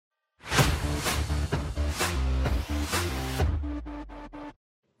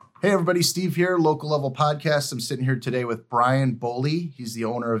Hey, everybody, Steve here, Local Level Podcast. I'm sitting here today with Brian Boley. He's the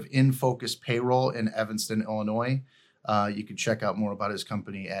owner of InFocus Payroll in Evanston, Illinois. You can check out more about his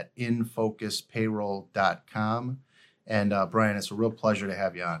company at infocuspayroll.com. And Brian, it's a real pleasure to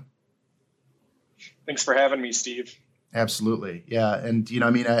have you on. Thanks for having me, Steve. Absolutely. Yeah. And,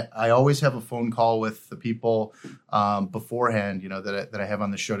 I always have a phone call with the people beforehand, that I have on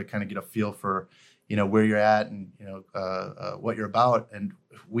the show to kind of get a feel for, where you're at and, what you're about. And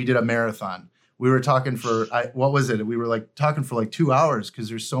we did a marathon. We were talking for, what was it? We were talking for 2 hours because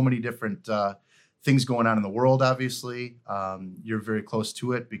there's so many different things going on in the world, obviously. You're very close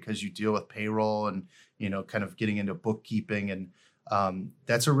to it because you deal with payroll and, kind of getting into bookkeeping. And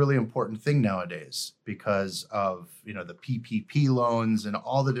that's a really important thing nowadays because of, the PPP loans and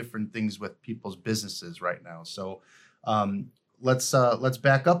all the different things with people's businesses right now. So let's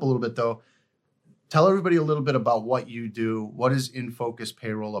back up a little bit, though. Tell everybody a little bit about what you do. What is InFocus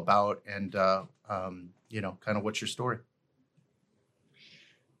Payroll about? And, kind of what's your story?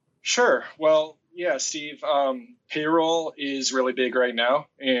 Sure. Well, yeah, Steve, payroll is really big right now.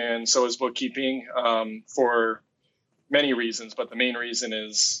 And so is bookkeeping for many reasons. But the main reason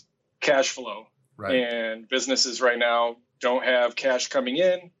is cash flow. Right. And businesses right now don't have cash coming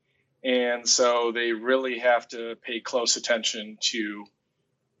in. And so they really have to pay close attention to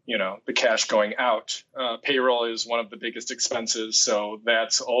the cash going out. Payroll is one of the biggest expenses. So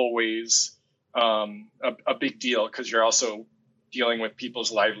that's always a big deal because you're also dealing with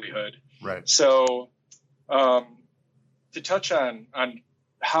people's livelihood. Right. So to touch on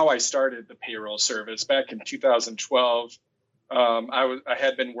how I started the payroll service back in 2012, I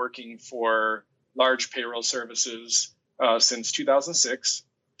had been working for large payroll services since 2006.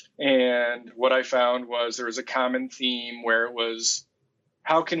 And what I found was there was a common theme where it was,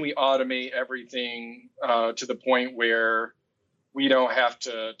 how can we automate everything to the point where we don't have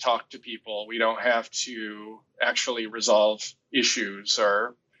to talk to people? We don't have to actually resolve issues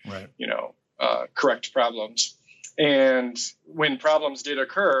or, right. Correct problems. And when problems did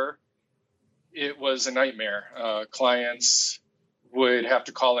occur, it was a nightmare. Clients would have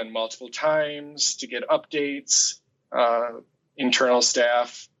to call in multiple times to get updates. Internal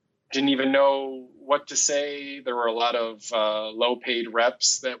staff didn't even know what to say. There were a lot of low-paid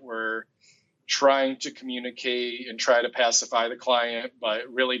reps that were trying to communicate and try to pacify the client, but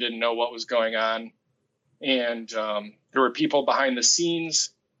really didn't know what was going on. And there were people behind the scenes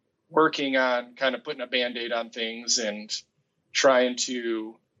working on kind of putting a Band-Aid on things and trying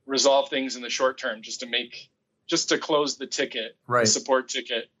to resolve things in the short term just to close the ticket, right. The support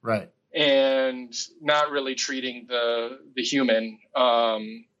ticket. Right. And not really treating the human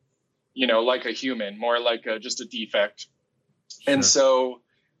like a human, more like just a defect. Sure. And so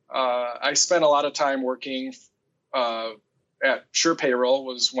I spent a lot of time working at Sure Payroll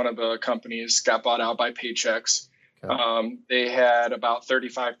was one of the companies, got bought out by Paychex. Okay. They had about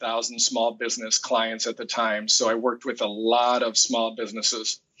 35,000 small business clients at the time. So I worked with a lot of small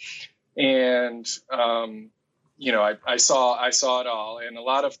businesses and, I saw it all. And a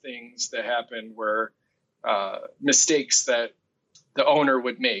lot of things that happened were mistakes that the owner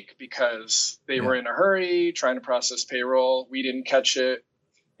would make because they were in a hurry trying to process payroll. We didn't catch it.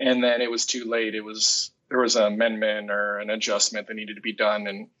 And then it was too late. There was an amendment or an adjustment that needed to be done.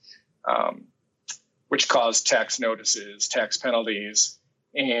 And, which caused tax notices, tax penalties.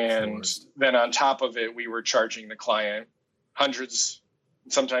 And then on top of it, we were charging the client hundreds,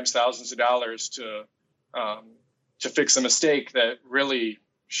 sometimes thousands of dollars to fix a mistake that really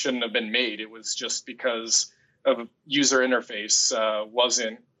shouldn't have been made. It was just because of user interface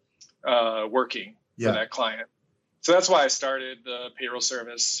wasn't working for that client. So that's why I started the payroll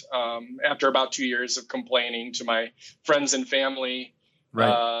service. After about 2 years of complaining to my friends and family,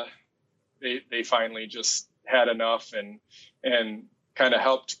 right. They finally just had enough and kind of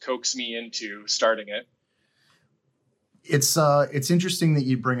helped coax me into starting it. It's interesting that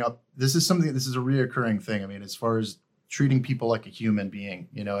you bring up, this is a reoccurring thing. I mean, as far as treating people like a human being,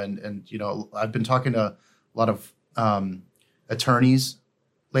 and I've been talking to a lot of attorneys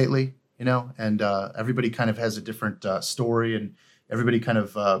lately, and everybody kind of has a different story, and everybody kind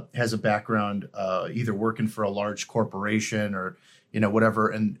of has a background either working for a large corporation or, whatever.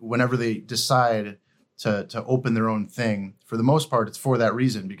 And whenever they decide to open their own thing, for the most part, it's for that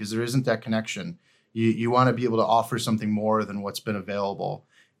reason, because there isn't that connection. You want to be able to offer something more than what's been available.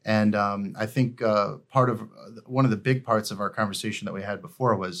 And I think one of the big parts of our conversation that we had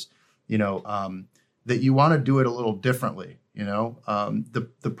before was, that you want to do it a little differently.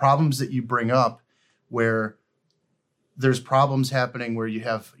 The problems that you bring up where there's problems happening where you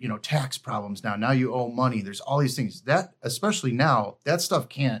have, tax problems now you owe money. There's all these things that, especially now, that stuff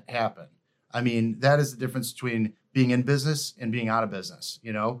can't happen. I mean, that is the difference between being in business and being out of business,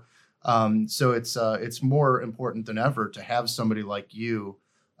 So it's more important than ever to have somebody like you,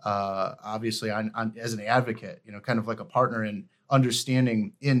 obviously on as an advocate, kind of like a partner in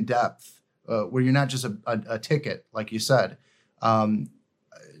understanding in depth, where you're not just a ticket, like you said.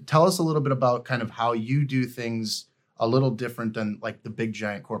 Tell us a little bit about kind of how you do things a little different than like the big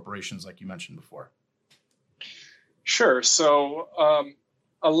giant corporations, like you mentioned before. Sure. So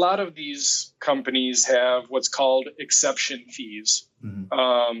a lot of these companies have what's called exception fees,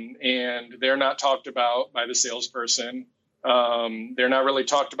 and they're not talked about by the salesperson. They're not really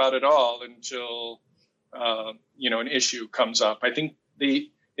talked about at all until an issue comes up. I think they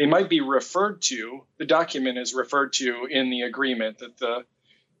might be referred to. The document is referred to in the agreement that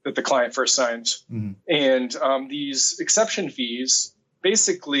the client first signs. And these exception fees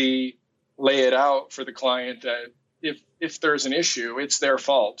basically lay it out for the client that if there's an issue, it's their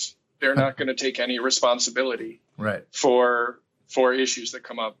fault. They're not going to take any responsibility for issues that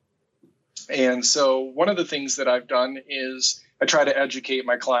come up. And so one of the things that I've done is I try to educate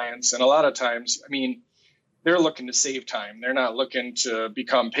my clients. And a lot of times, they're looking to save time. They're not looking to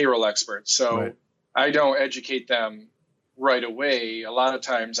become payroll experts. So I don't educate them right away. A lot of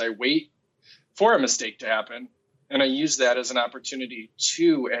times I wait for a mistake to happen, and I use that as an opportunity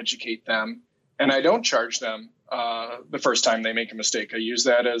to educate them. And I don't charge them the first time they make a mistake. I use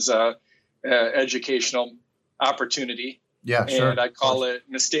that as a educational opportunity. Yeah, sure. And I call it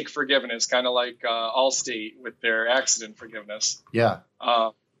mistake forgiveness, kind of like Allstate with their accident forgiveness. Yeah.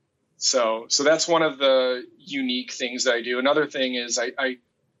 So that's one of the unique things that I do. Another thing is I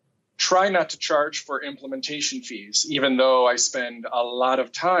try not to charge for implementation fees, even though I spend a lot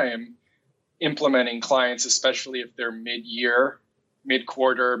of time implementing clients, especially if they're mid-year,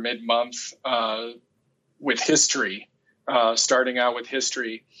 mid-quarter, mid-month, with history, starting out with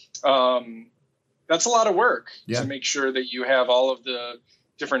history. That's a lot of work to make sure that you have all of the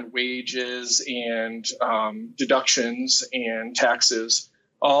different wages and deductions and taxes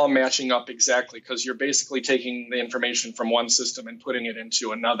all matching up exactly, because you're basically taking the information from one system and putting it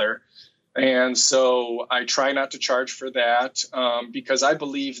into another. And so I try not to charge for that, because I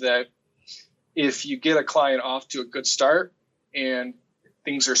believe that if you get a client off to a good start and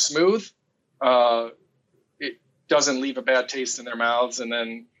things are smooth, it doesn't leave a bad taste in their mouths. And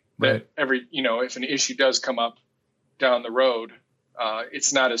then that if an issue does come up down the road,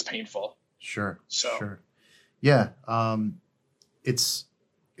 it's not as painful. Sure. Yeah.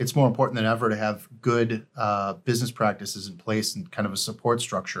 It's more important than ever to have good business practices in place and kind of a support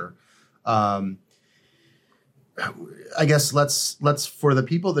structure. I guess let's for the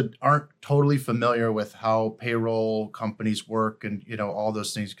people that aren't totally familiar with how payroll companies work and all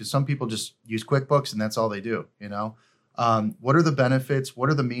those things, because some people just use QuickBooks and that's all they do. What are the benefits? What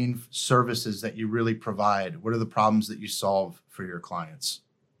are the main services that you really provide? What are the problems that you solve for your clients?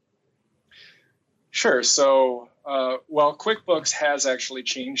 Sure. So, QuickBooks has actually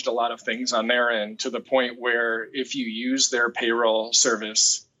changed a lot of things on their end, to the point where if you use their payroll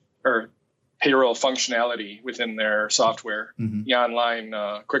service or payroll functionality within their software, the online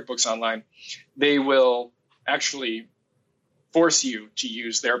QuickBooks Online, they will actually force you to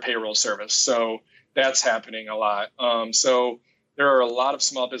use their payroll service. So that's happening a lot. So there are a lot of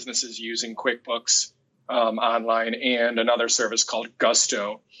small businesses using QuickBooks Online and another service called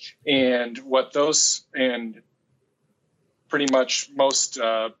Gusto. And pretty much most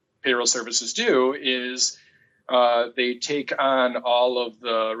payroll services do is they take on all of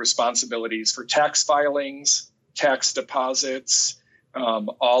the responsibilities for tax filings, tax deposits,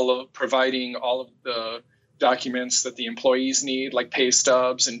 providing all of the documents that the employees need, like pay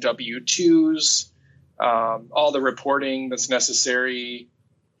stubs and W-2s, all the reporting that's necessary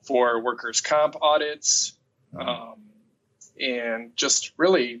for workers' comp audits, and just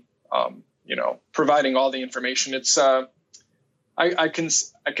really, providing all the information. It's I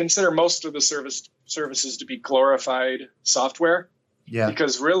consider most of the services to be glorified software,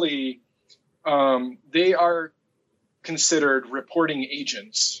 because really they are considered reporting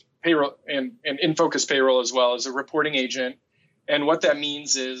agents. Payroll and InFocus Payroll as well as a reporting agent, and what that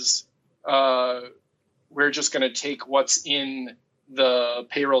means is we're just going to take what's in the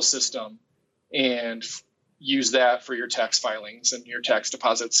payroll system and use that for your tax filings and your tax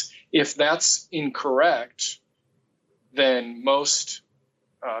deposits. If that's incorrect, then most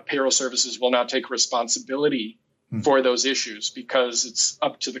payroll services will not take responsibility for those issues, because it's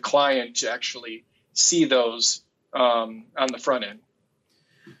up to the client to actually see those on the front end.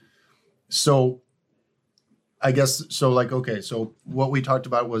 So I guess so. Like, okay, so what we talked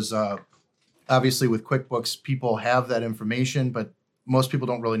about was obviously with QuickBooks, people have that information, but most people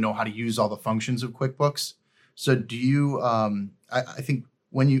don't really know how to use all the functions of QuickBooks. So, do you? I think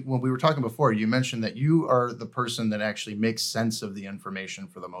when we were talking before, you mentioned that you are the person that actually makes sense of the information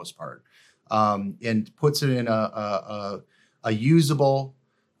for the most part, and puts it in a usable.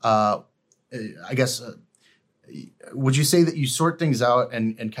 I guess. Would you say that you sort things out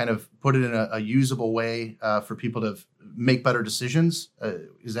and kind of put it in a usable way for people to make better decisions?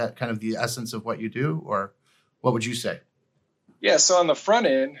 Is that kind of the essence of what you do, or what would you say? Yeah, so on the front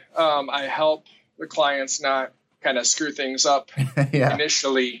end, I help the clients not kind of screw things up Yeah.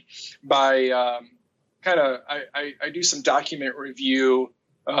 initially by I do some document review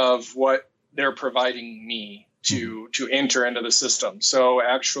of what they're providing me to enter into the system. So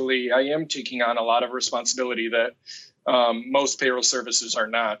actually, I am taking on a lot of responsibility that most payroll services are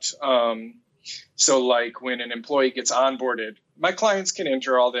not. So like when an employee gets onboarded, my clients can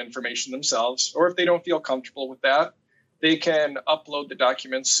enter all the information themselves, or if they don't feel comfortable with that, they can upload the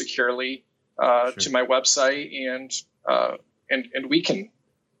documents securely to my website, and we can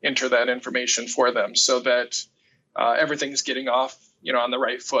enter that information for them so that everything's getting off, on the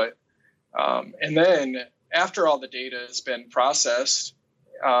right foot. And then after all the data has been processed,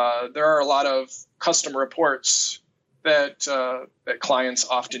 there are a lot of custom reports that clients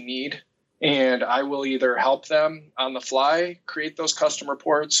often need. And I will either help them on the fly create those custom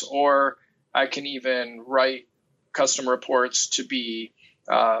reports, or I can even write custom reports to be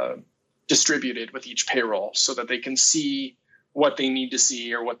distributed with each payroll so that they can see what they need to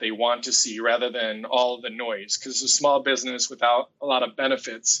see or what they want to see rather than all the noise. Because a small business without a lot of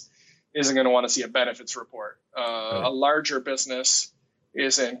benefits isn't going to want to see a benefits report. Right. A larger business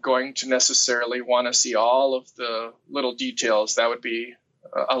isn't going to necessarily want to see all of the little details. That would be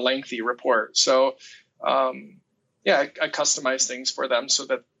a lengthy report. So, I customize things for them so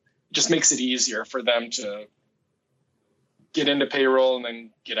that it just makes it easier for them to get into payroll and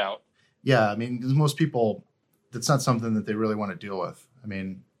then get out. Yeah, I mean, 'cause most people, that's not something that they really want to deal with. I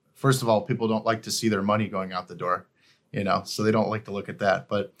mean, first of all, people don't like to see their money going out the door, so they don't like to look at that.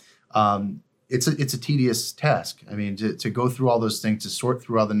 But it's a tedious task. I mean, to go through all those things, to sort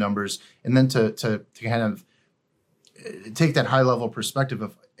through all the numbers, and then to kind of take that high level perspective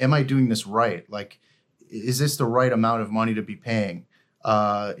of, am I doing this right? Like, is this the right amount of money to be paying?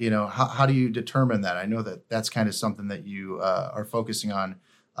 How do you determine that? I know that that's kind of something that you are focusing on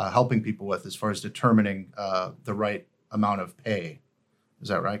helping people with, as far as determining the right amount of pay. Is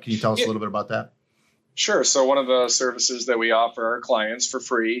that right? Can you tell us a little bit about that? Sure. So one of the services that we offer our clients for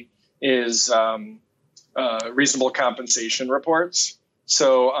free is reasonable compensation reports.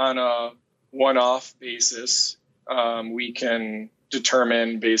 So on a one-off basis, we can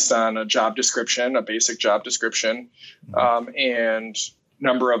determine based on a job description, a basic job description, and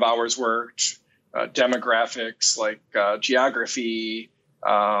number of hours worked, demographics like geography,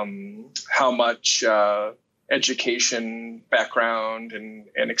 how much education background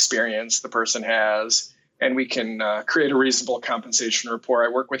and experience the person has. And we can create a reasonable compensation report.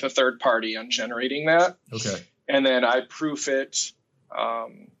 I work with a third party on generating that. Okay. And then I proof it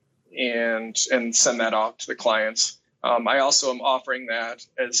and send that off to the clients. I also am offering that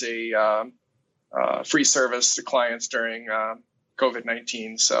as a free service to clients during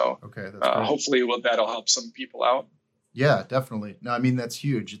COVID-19. So okay, that's great. Hopefully that'll help some people out. Yeah, definitely. No, I mean, that's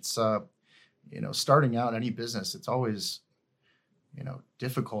huge. It's, starting out any business, it's always,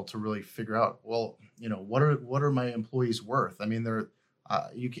 difficult to really figure out, well, what are my employees worth? I mean,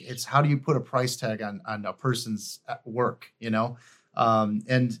 it's how do you put a price tag on a person's work,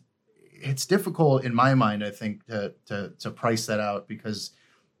 and it's difficult in my mind, I think, to price that out because,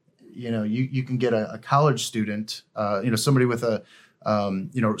 you can get a college student, somebody with a,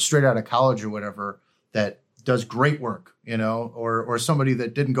 straight out of college or whatever that does great work, or somebody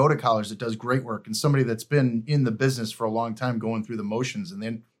that didn't go to college that does great work, and somebody that's been in the business for a long time going through the motions, and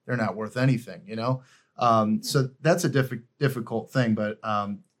then they're not worth anything, So that's a difficult thing, but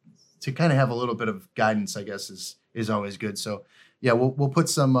to kind of have a little bit of guidance, I guess, is always good. So yeah, we'll put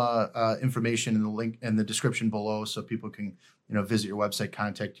some information in the link in the description below so people can, visit your website,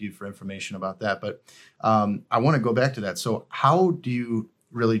 contact you for information about that. But I want to go back to that. So how do you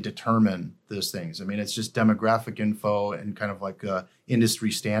really determine those things? I mean, it's just demographic info and kind of like industry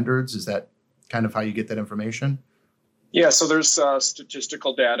standards. Is that kind of how you get that information? Yeah, so there's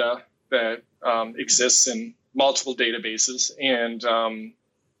statistical data that exists in multiple databases, and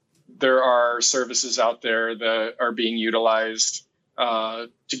there are services out there that are being utilized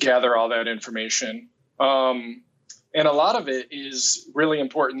to gather all that information. And a lot of it is really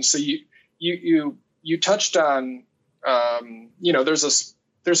important. So you you touched on,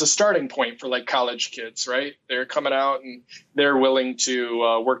 there's a starting point for like college kids, right? They're coming out and they're willing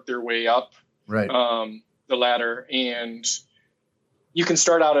to work their way up right. The ladder, and you can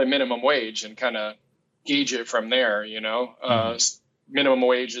start out at minimum wage and kind of gauge it from there. Minimum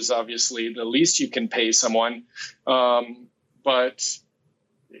wage is obviously the least you can pay someone, but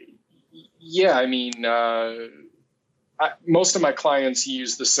yeah, I mean, most of my clients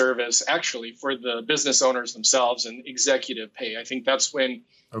use the service actually for the business owners themselves and executive pay. I think that's when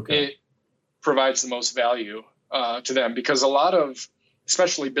it provides the most value to them, because a lot of,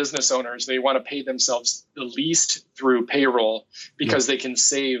 especially business owners, they want to pay themselves the least through payroll because they can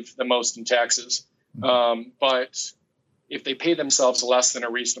save the most in taxes. But if they pay themselves less than a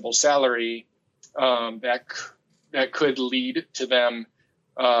reasonable salary, that could lead to them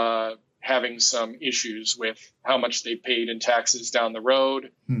having some issues with how much they paid in taxes down the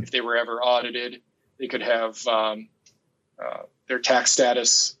road. If they were ever audited, they could have their tax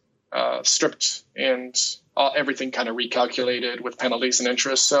status stripped and everything kind of recalculated with penalties and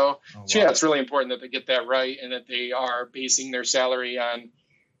interest. So yeah, it's really important that they get that right and that they are basing their salary on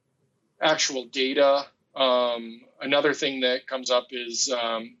actual data. Another thing that comes up is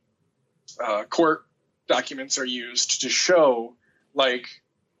court documents are used to show like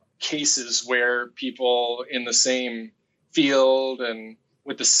cases where people in the same field and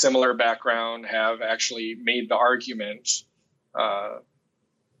with a similar background have actually made the argument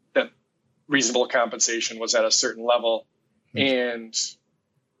that reasonable compensation was at a certain level. And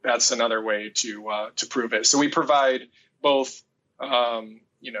that's another way to prove it. So we provide both,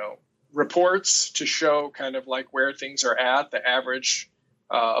 reports to show kind of like where things are at, the average,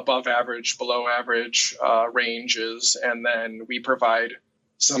 above average, below average ranges. And then we provide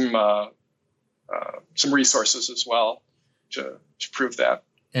some resources as well to prove that.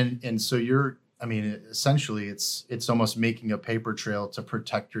 And so essentially it's almost making a paper trail to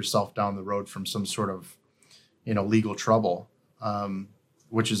protect yourself down the road from some sort of, legal trouble,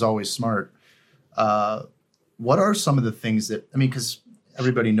 which is always smart. What are some of the things that, because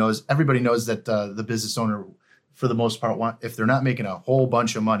everybody knows that the business owner, for the most part, if they're not making a whole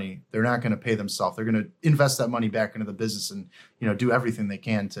bunch of money, they're not going to pay themselves. They're going to invest that money back into the business and, do everything they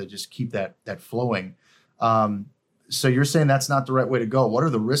can to just keep that flowing. So you're saying that's not the right way to go. What are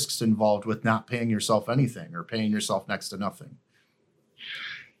the risks involved with not paying yourself anything or paying yourself next to nothing?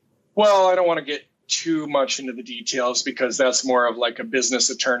 Well, I don't want to get too much into the details because that's more of like a business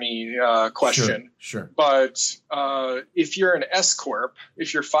attorney question. Sure. But if you're an S Corp,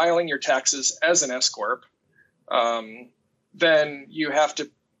 if you're filing your taxes as an S Corp, then you have to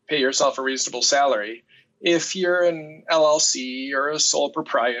pay yourself a reasonable salary. If you're an LLC or a sole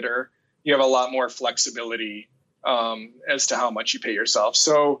proprietor, you have a lot more flexibility as to how much you pay yourself.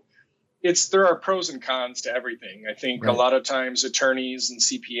 So there are pros and cons to everything. I think a lot of times attorneys and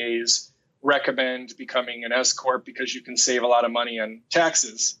CPAs recommend becoming an S Corp because you can save a lot of money on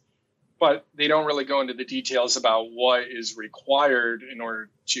taxes, but they don't really go into the details about what is required in order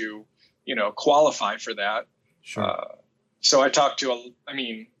to, qualify for that. Sure. So I talk to,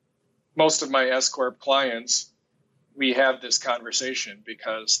 most of my S Corp clients, we have this conversation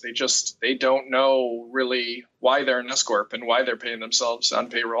because they don't know really why they're an S Corp and why they're paying themselves on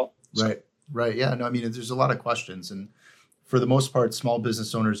payroll. Right. Yeah. No, there's a lot of questions. And for the most part, small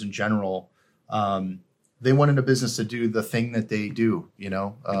business owners in general, they went into business to do the thing that they do,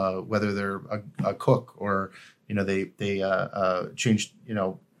 whether they're a cook or, they change,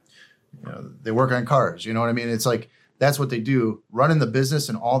 they work on cars, you know what I mean? It's like, that's what they do. Running the business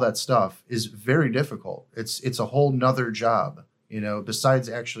and all that stuff is very difficult. It's a whole nother job, besides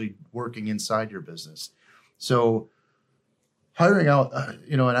actually working inside your business. So hiring out,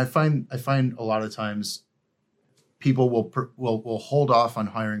 and I find a lot of times people will hold off on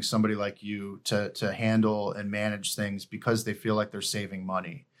hiring somebody like you to handle and manage things because they feel like they're saving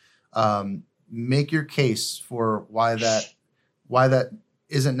money. Make your case for why that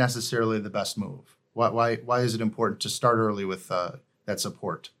isn't necessarily the best move. Why is it important to start early with that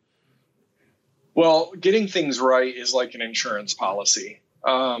support? Well, getting things right is like an insurance policy.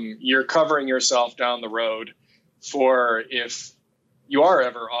 You're covering yourself down the road for if you are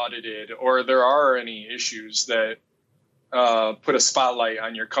ever audited or there are any issues that put a spotlight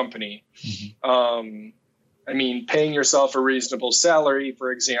on your company. Mm-hmm. Paying yourself a reasonable salary,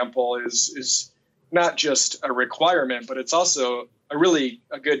 for example, is not just a requirement, but it's also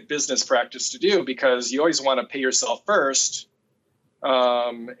a good business practice to do because you always want to pay yourself first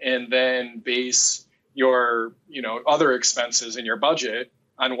and then base your, other expenses in your budget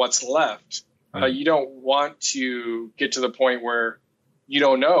on what's left. You don't want to get to the point where you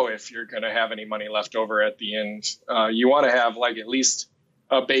don't know if you're going to have any money left over at the end. You want to have like at least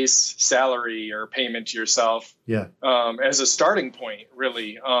a base salary or payment to yourself. Yeah. As a starting point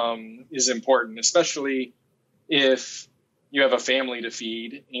really is important, especially if you have a family to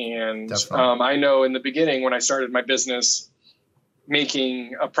feed. And I know in the beginning when I started my business,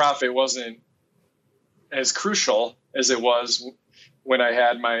 making a profit wasn't as crucial as it was when I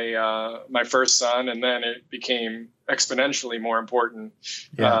had my first son, and then it became exponentially more important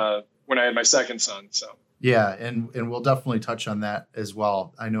when I had my second son. So yeah, and we'll definitely touch on that as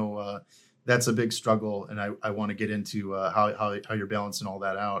well. I know that's a big struggle, and I want to get into how you're balancing all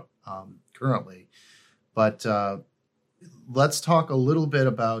that out currently. But let's talk a little bit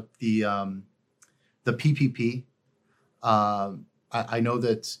about the PPP. I know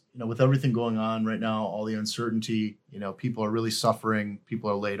that, with everything going on right now, all the uncertainty, people are really suffering. People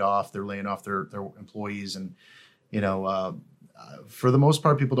are laid off. They're laying off their employees. And, for the most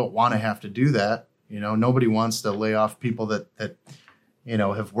part, people don't want to have to do that. Nobody wants to lay off people that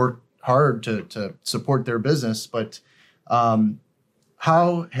have worked hard to support their business. But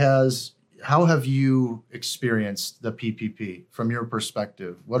how have you experienced the PPP from your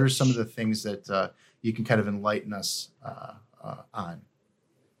perspective? What are some of the things that you can kind of enlighten us on?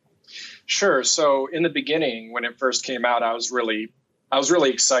 Sure. So in the beginning, when it first came out, I was really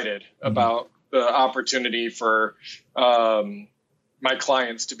excited about the opportunity for my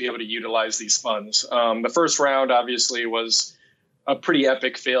clients to be able to utilize these funds. The first round obviously was a pretty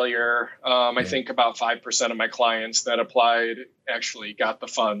epic failure. I think about 5% of my clients that applied actually got the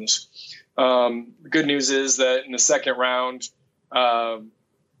funds. The good news is that in the second round,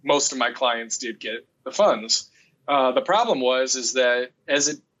 most of my clients did get the funds. The problem is that as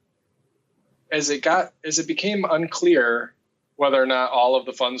it became unclear whether or not all of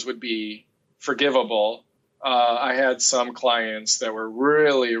the funds would be forgivable, I had some clients that were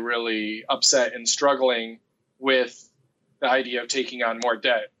really, really upset and struggling with the idea of taking on more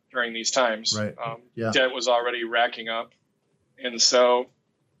debt during these times. Right. Debt was already racking up. And so,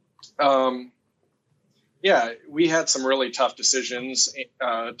 we had some really tough decisions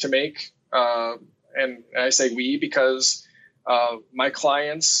to make. And I say we because my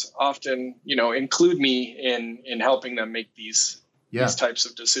clients often, include me in helping them make these types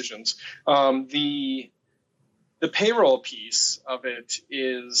of decisions. The payroll piece of it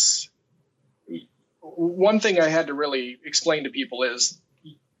is one thing I had to really explain to people is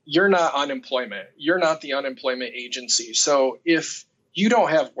you're not unemployment. You're not the unemployment agency. So if you don't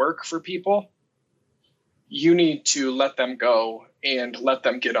have work for people, you need to let them go and let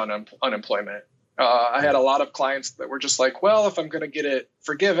them get unemployment. I had a lot of clients that were just like, well, if I'm going to get it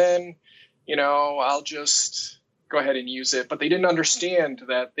forgiven, I'll just go ahead and use it. But they didn't understand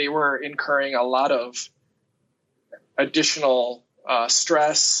that they were incurring a lot of additional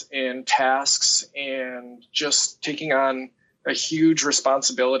stress and tasks and just taking on a huge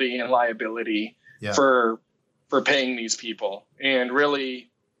responsibility and liability for paying these people, and really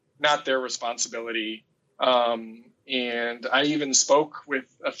not their responsibility. And I even spoke with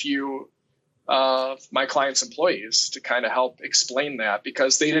a few of my clients' employees to kind of help explain that,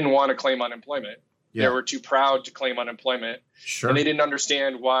 because they didn't want to claim unemployment. They were too proud to claim unemployment. Sure. And they didn't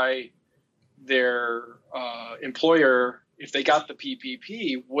understand why their employer, if they got the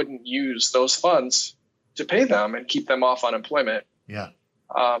PPP, wouldn't use those funds to pay them and keep them off unemployment. Yeah.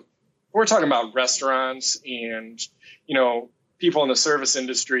 We're talking about restaurants and, people in the service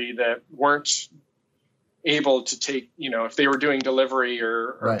industry that weren't able to take, if they were doing delivery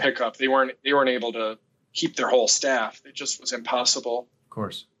or pickup, they weren't able to keep their whole staff. It just was impossible. Of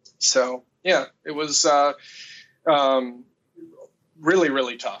course. So, it was really,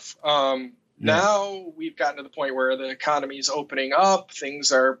 really tough. Now we've gotten to the point where the economy is opening up.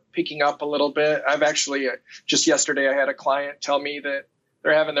 Things are picking up a little bit. I've actually, just yesterday, I had a client tell me that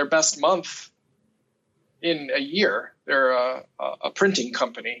they're having their best month in a year. They're a printing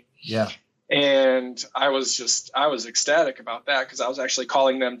company. Yeah. And I was ecstatic about that, because I was actually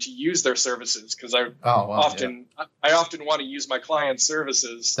calling them to use their services, because I often want to use my clients'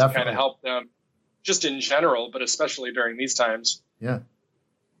 services to kind of help them just in general, but especially during these times. Yeah.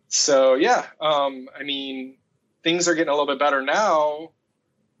 So, things are getting a little bit better now.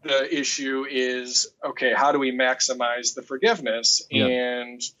 The issue is, okay, how do we maximize the forgiveness? Yeah.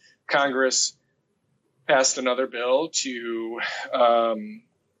 And Congress passed another bill to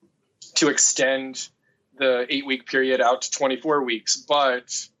extend the 8-week period out to 24 weeks.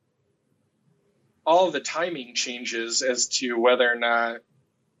 But all of the timing changes as to whether or not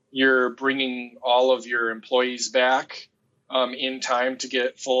you're bringing all of your employees back in time to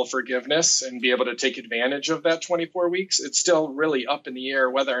get full forgiveness and be able to take advantage of that 24 weeks. It's still really up in the air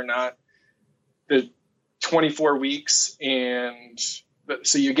whether or not the 24 weeks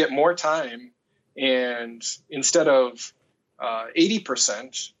so you get more time, and instead of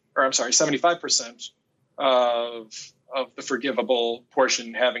 75% of the forgivable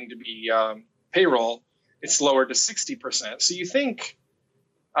portion having to be payroll, it's lowered to 60%. So you think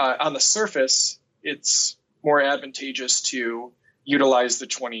on the surface, it's more advantageous to utilize the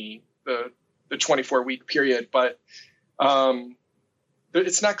 24 week period, but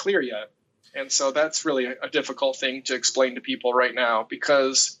it's not clear yet. And so that's really a difficult thing to explain to people right now,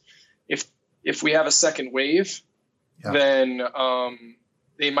 because if we have a second wave, then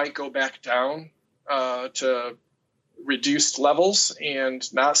they might go back down to reduced levels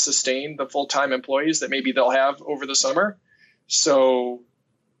and not sustain the full-time employees that maybe they'll have over the summer. So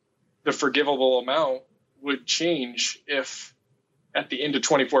the forgivable amount would change if at the end of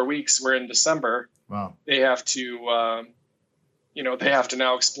 24 weeks, we're in December. Wow. They have to, they have to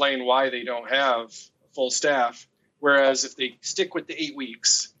now explain why they don't have full staff. Whereas if they stick with the 8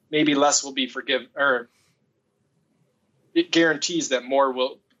 weeks, maybe less will be forgiven, or it guarantees that more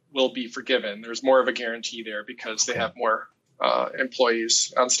will be forgiven. There's more of a guarantee there because they have more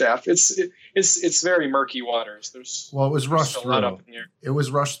employees on staff. It's very murky waters. It was rushed through. It was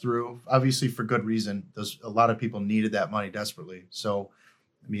rushed through, obviously for good reason. A lot of people needed that money desperately. So,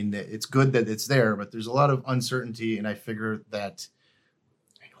 I mean, it's good that it's there, but there's a lot of uncertainty, and I figure that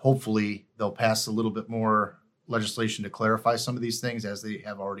hopefully they'll pass a little bit more legislation to clarify some of these things, as they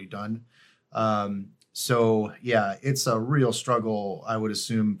have already done. So yeah, it's a real struggle, I would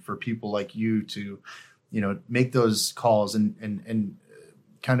assume, for people like you to, make those calls and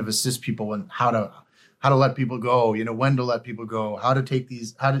kind of assist people in how to let people go, when to let people go, how to take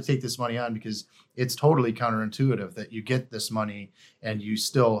this money on, because it's totally counterintuitive that you get this money and you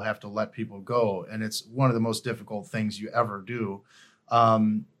still have to let people go. And it's one of the most difficult things you ever do.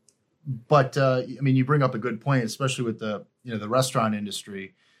 But you bring up a good point, especially with the restaurant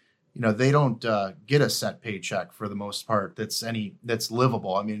industry. They don't get a set paycheck for the most part that's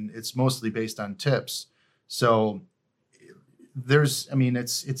livable. I mean, it's mostly based on tips. So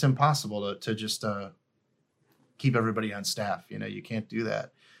it's impossible to just keep everybody on staff. You can't do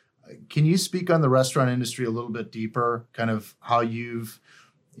that. Can you speak on the restaurant industry a little bit deeper, kind of how you've,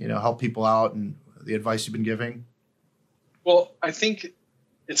 helped people out and the advice you've been giving? Well, I think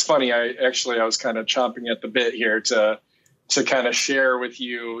it's funny. I was kind of chomping at the bit here to kind of share with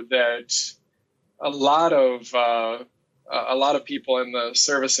you that a lot of people in the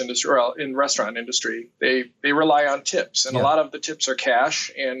service industry, or in restaurant industry, they rely on tips, and a lot of the tips are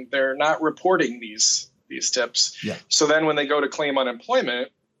cash, and they're not reporting these tips. Yeah. So then when they go to claim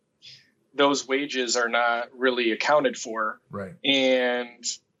unemployment, those wages are not really accounted for. Right. And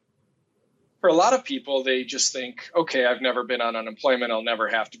for a lot of people, they just think, okay, I've never been on unemployment. I'll never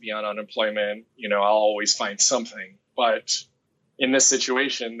have to be on unemployment. I'll always find something. But in this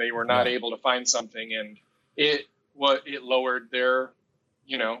situation, they were not able to find something, and it lowered their,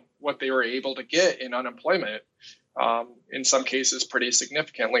 what they were able to get in unemployment, in some cases pretty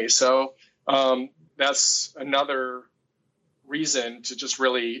significantly. So that's another reason to just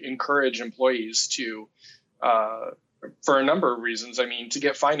really encourage employees to, for a number of reasons. To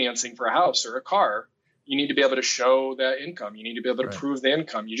get financing for a house or a car, you need to be able to show that income. You need to be able to prove the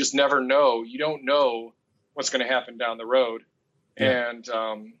income. You just never know. You don't know what's going to happen down the road. Yeah.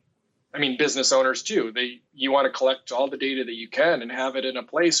 And business owners too, you want to collect all the data that you can and have it in a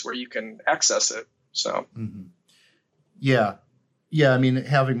place where you can access it. So, yeah.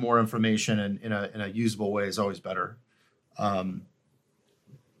 Having more information in a usable way is always better.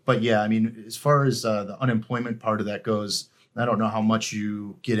 But yeah, as far as the unemployment part of that goes, I don't know how much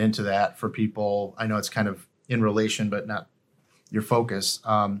you get into that for people. I know it's kind of in relation, but not your focus.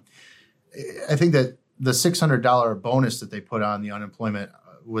 I think that the $600 bonus that they put on the unemployment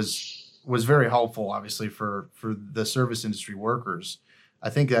was very helpful, obviously, for the service industry workers. I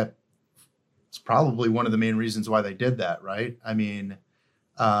think that it's probably one of the main reasons why they did that, right?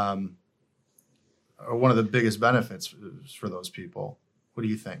 Or one of the biggest benefits for those people. What do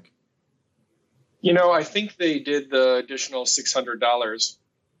you think? I think they did the additional $600.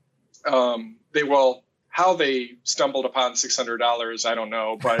 How they stumbled upon $600, I don't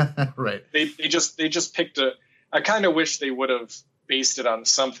know, but right. They just picked I kind of wish they would have based it on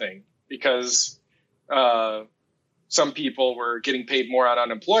something, because some people were getting paid more on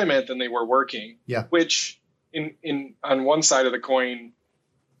unemployment than they were working. Yeah. Which in on one side of the coin,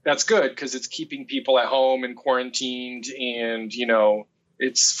 that's good because it's keeping people at home and quarantined, and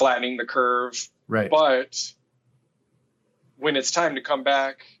it's flattening the curve. Right. But when it's time to come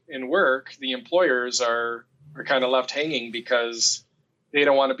back and work, the employers are kind of left hanging because they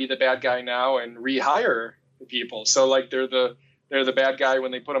don't want to be the bad guy now and rehire the people. So like they're the bad guy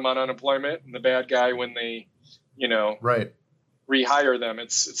when they put them on unemployment and the bad guy when they, right, rehire them.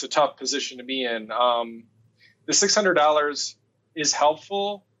 It's a tough position to be in. The $600 is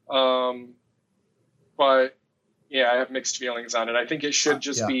helpful. But yeah, I have mixed feelings on it. I think it should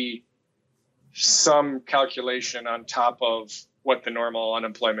just be some calculation on top of what the normal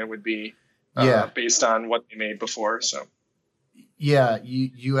unemployment would be based on what they made before. So, yeah,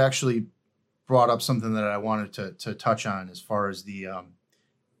 you actually brought up something that I wanted to touch on as far as the,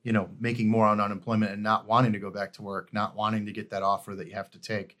 making more on unemployment and not wanting to go back to work, not wanting to get that offer that you have to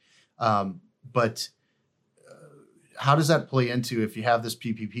take. But how does that play into if you have this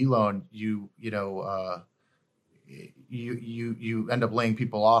PPP loan, you end up laying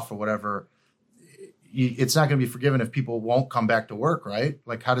people off or whatever? It's not going to be forgiven if people won't come back to work, right?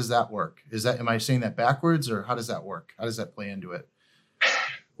 Like, how does that work? Am I saying that backwards, or how does that work? How does that play into it?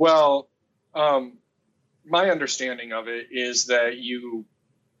 Well, my understanding of it is that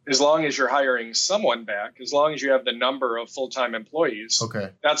as long as you're hiring someone back, as long as you have the number of full-time employees, okay,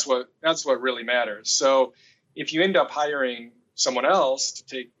 that's what really matters. So if you end up hiring someone else to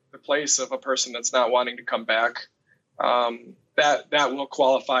take the place of a person that's not wanting to come back, that will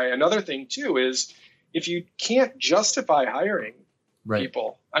qualify. Another thing too is if you can't justify hiring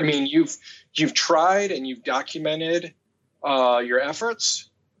people, I mean, you've tried and you've documented your efforts,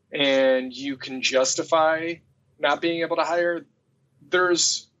 and you can justify not being able to hire.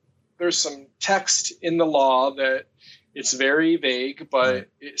 There's some text in the law that it's very vague, but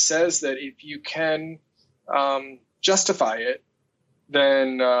it says that if you can justify it,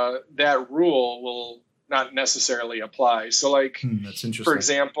 then that rule will not necessarily apply. So like, that's interesting. For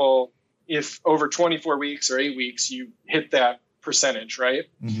example, if over 24 weeks or 8 weeks, you hit that percentage, right?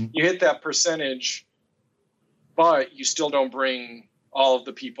 Mm-hmm. You hit that percentage, but you still don't bring all of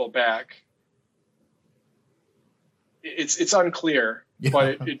the people back. It's unclear,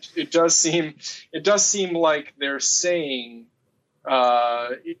 but it does seem like they're saying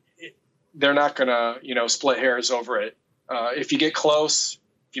they're not going to, split hairs over it. If you get close,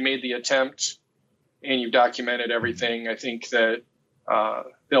 if you made the attempt and you've documented everything, I think that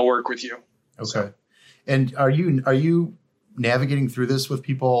they'll work with you. Okay. So. And are you navigating through this with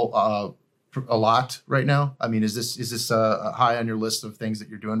people a lot right now? I mean, is this high on your list of things that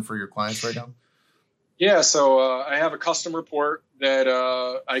you're doing for your clients right now? Yeah. So I have a custom report that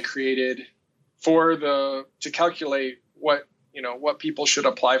I created to calculate what people should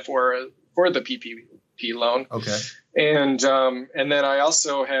apply for the PPP loan. Okay. And then I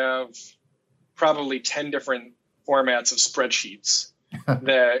also have probably 10 different formats of spreadsheets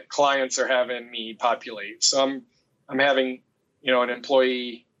that clients are having me populate. So I'm having, an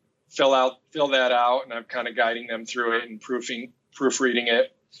employee fill that out, and I'm kind of guiding them through it and proofreading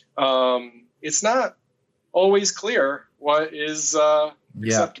it. It's not always clear what is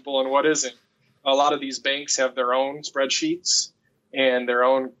acceptable and what isn't. A lot of these banks have their own spreadsheets and their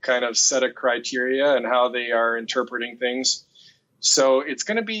own kind of set of criteria and how they are interpreting things. So it's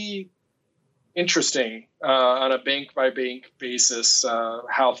going to be interesting on a bank by bank basis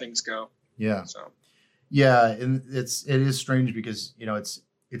how things go. Yeah. So. Yeah, and it is strange because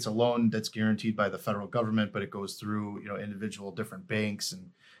it's a loan that's guaranteed by the federal government, but it goes through individual different banks,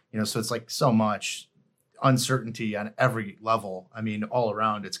 and so it's like so much uncertainty on every level. I mean, all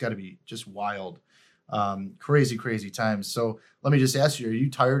around, it's got to be just wild. Crazy times. So let me just ask you, are you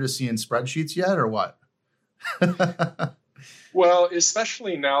tired of seeing spreadsheets yet or what? Well,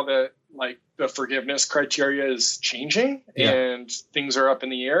 especially now that like the forgiveness criteria is changing and things are up in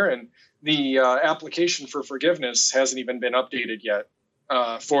the air, and the application for forgiveness hasn't even been updated yet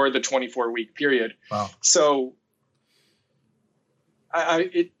for the 24-week period. Wow. So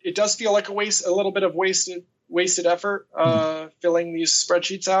it does feel like a little bit of wasted effort filling these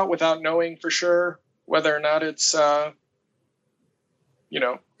spreadsheets out without knowing for sure whether or not it's going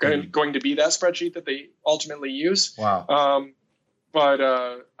to be that spreadsheet that they ultimately use. Wow. But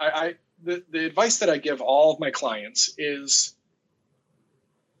the advice that I give all of my clients is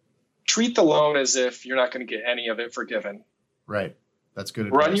treat the loan as if you're not going to get any of it forgiven. Right. That's good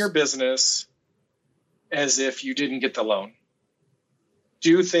advice. Run your business as if you didn't get the loan.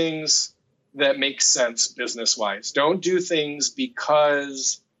 Do things that make sense business-wise. Don't do things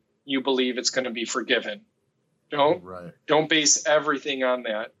because you believe it's going to be forgiven. Don't base everything on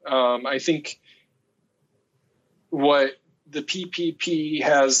that. I think what the PPP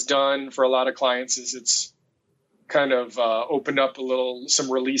has done for a lot of clients is it's kind of opened up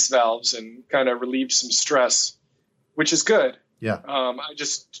some release valves and kind of relieved some stress which is good. Yeah. I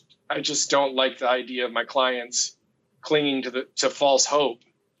just don't like the idea of my clients clinging to false hope.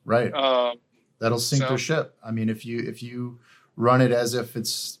 Right. That'll sink their ship. I mean, if you run it as if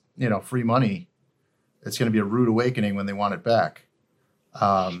it's, free money, it's going to be a rude awakening when they want it back.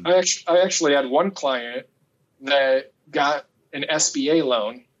 I actually had one client that got an SBA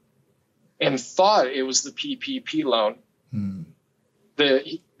loan and thought it was the PPP loan.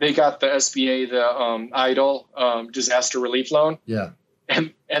 They got the SBA, the EIDL disaster relief loan. Yeah.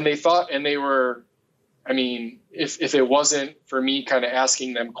 And they thought, and they were, I mean, if it wasn't for me kind of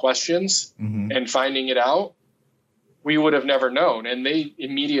asking them questions and finding it out, we would have never known. And they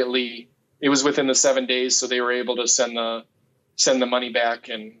immediately, it was within the 7 days, so they were able to send the money back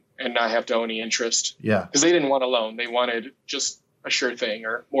and not have to owe any interest. Yeah. Because they didn't want a loan. They wanted just a sure thing,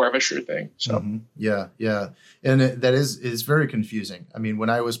 or more of a sure thing. So yeah. And that is very confusing. I mean,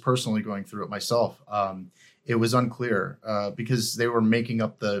 when I was personally going through it myself, it was unclear because they were making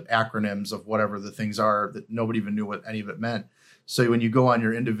up the acronyms of whatever the things are that nobody even knew what any of it meant. So when you go on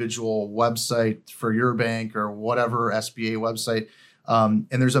your individual website for your bank or whatever SBA website, and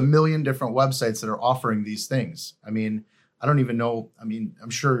there's a million different websites that are offering these things. I mean, I don't even know. I mean, I'm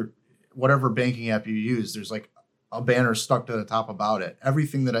sure whatever banking app you use, there's like a banner stuck to the top about it.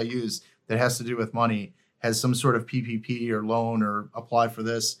 Everything that I use that has to do with money has some sort of PPP or loan or apply for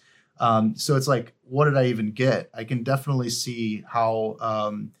this. So it's like, what did I even get? I can definitely see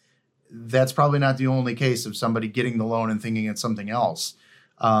how that's probably not the only case of somebody getting the loan and thinking it's something else.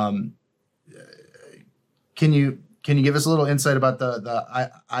 Can you give us a little insight about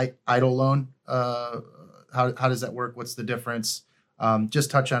the EIDL loan? How does that work? What's the difference? Just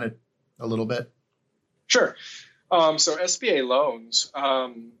touch on it a little bit. Sure. So SBA loans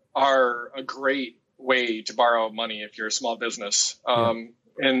are a great way to borrow money if you're a small business.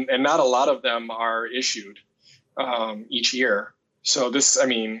 And not a lot of them are issued each year. So this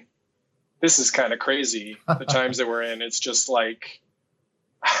is kind of crazy, the times that we're in. It's just like,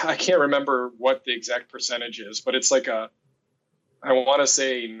 I can't remember what the exact percentage is, but it's like I want to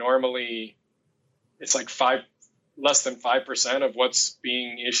say normally it's like less than 5% of what's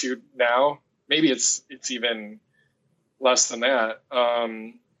being issued now. Maybe it's even less than that,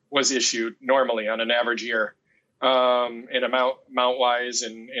 was issued normally on an average year, in amount wise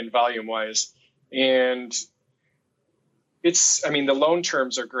and volume wise. And the loan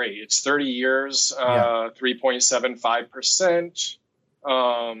terms are great. It's 30 years, 3.75%.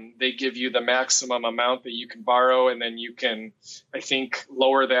 They give you the maximum amount that you can borrow, and then you can, I think,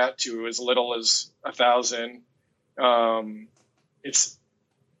 lower that to as little as $1,000. It's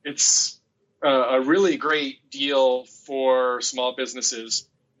a really great deal for small businesses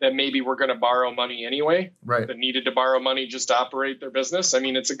that maybe were going to borrow money anyway, right, that needed to borrow money just to operate their business. I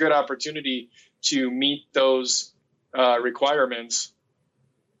mean, it's a good opportunity to meet those requirements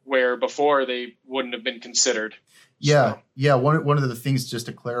where before they wouldn't have been considered. Yeah. Yeah. One of the things, just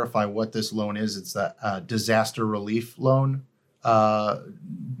to clarify what this loan is, it's that disaster relief loan.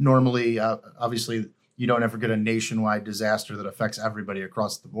 Normally, obviously, you don't ever get a nationwide disaster that affects everybody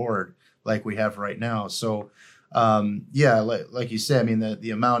across the board like we have right now. So, like you said, I mean,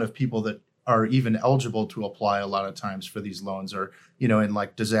 the amount of people that are even eligible to apply a lot of times for these loans are, in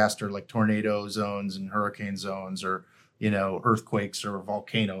like disaster, like tornado zones and hurricane zones, or, earthquakes or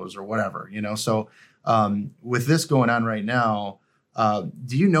volcanoes or whatever, So with this going on right now,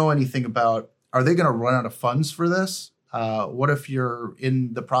 do you know anything about, are they going to run out of funds for this? What if you're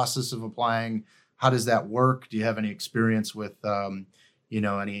in the process of applying? How does that work? Do you have any experience with,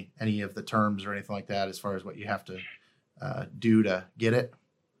 any of the terms or anything like that, as far as what you have to do to get it?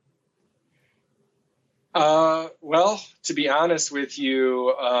 Well, to be honest with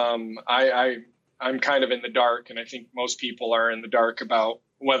you, I'm kind of in the dark, and I think most people are in the dark about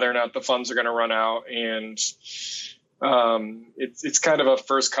whether or not the funds are going to run out. And it's kind of a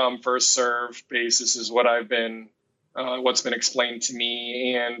first come, first serve basis is what what's been explained to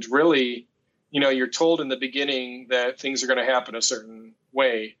me. And really, you're told in the beginning that things are going to happen a certain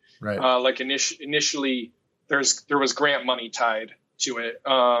way. Right. Like initially there was grant money tied to it.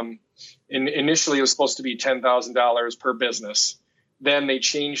 And initially it was supposed to be $10,000 per business. Then they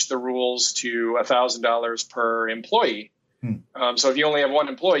changed the rules to $1,000 per employee. So if you only have one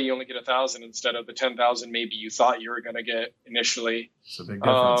employee, you only get 1,000 instead of the 10,000 maybe you thought you were going to get initially. It's a big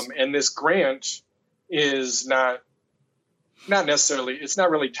difference. And this grant is not necessarily, it's not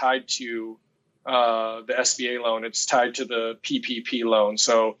really tied to the SBA loan. It's tied to the PPP loan.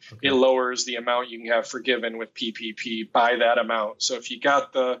 So It lowers the amount you can have forgiven with PPP by that amount. So if you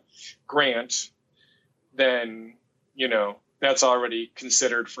got the grant, then, that's already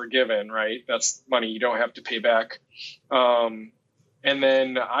considered forgiven, right? That's money you don't have to pay back. And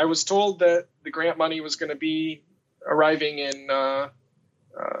then I was told that the grant money was going to be arriving in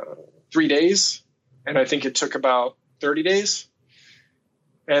 3 days. And I think it took about 30 days.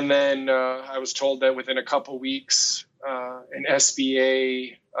 And then I was told that within a couple weeks, an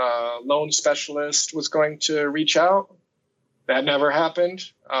SBA loan specialist was going to reach out. That never happened.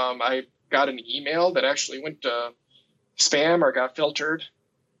 I got an email that actually went to spam or got filtered.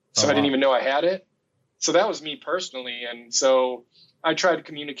 So I didn't even know I had it. So that was me personally. And so I tried to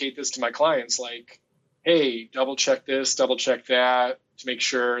communicate this to my clients, like, hey, double check this, double check that to make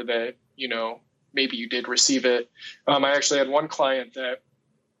sure that, maybe you did receive it. I actually had one client that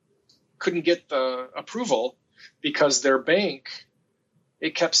couldn't get the approval because their bank,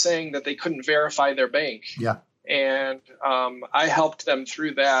 it kept saying that they couldn't verify their bank. Yeah. And I helped them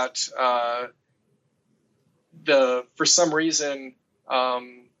through that. For some reason,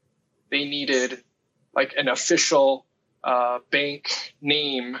 they needed like an official bank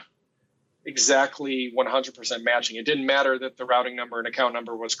name exactly 100% matching. It didn't matter that the routing number and account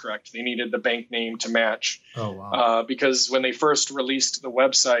number was correct. They needed the bank name to match. Oh, wow. Because when they first released the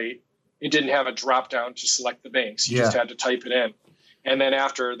website, it didn't have a drop down to select the banks. You just had to type it in. And then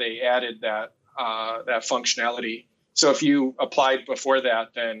after they added that functionality. So if you applied before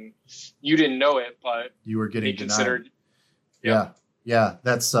that, then you didn't know it, but you were getting considered. Yeah.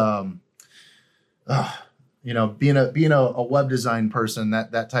 That's being a web design person,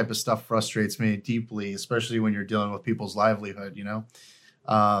 that type of stuff frustrates me deeply, especially when you're dealing with people's livelihood.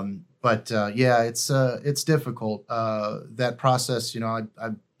 But it's difficult. That process, I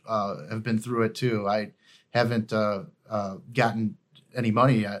have been through it too. I haven't gotten any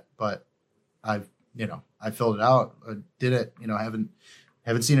money yet, but I filled it out, did it. I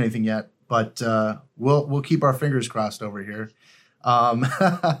haven't seen anything yet, but we'll keep our fingers crossed over here.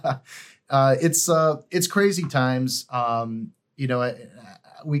 It's crazy times.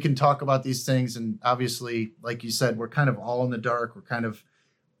 We can talk about these things, and obviously, like you said, we're kind of all in the dark. We're kind of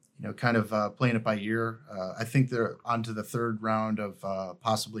playing it by ear. I think they're onto the third round of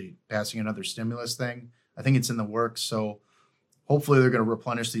possibly passing another stimulus thing. I think it's in the works. So hopefully they're going to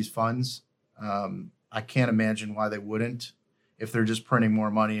replenish these funds. I can't imagine why they wouldn't. If they're just printing more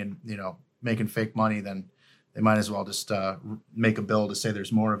money and, making fake money, then they might as well just make a bill to say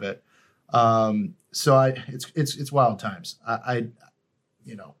there's more of it. So it's wild times.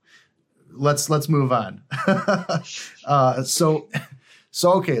 Let's move on. So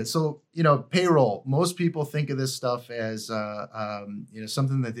payroll. Most people think of this stuff as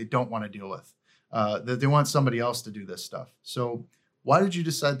something that they don't want to deal with. That they want somebody else to do this stuff. So why did you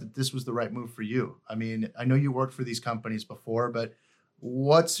decide that this was the right move for you? I mean, I know you worked for these companies before, but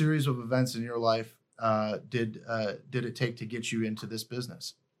what series of events in your life did it take to get you into this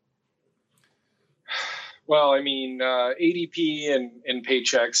business? Well, I mean, ADP and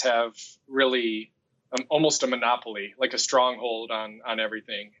Paychex have really almost a monopoly, like a stronghold on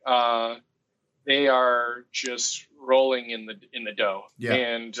everything. They are just rolling in the dough,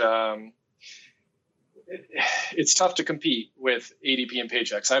 and it's tough to compete with ADP and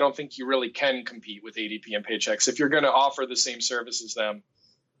Paychex. I don't think you really can compete with ADP and Paychex. If you're going to offer the same service as them,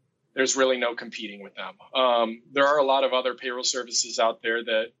 there's really no competing with them. There are a lot of other payroll services out there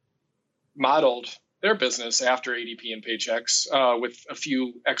that modeled their business after ADP and Paychex with a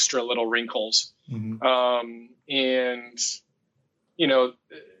few extra little wrinkles. Mm-hmm. And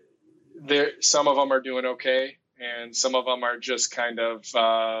some of them are doing okay, and some of them are just kind of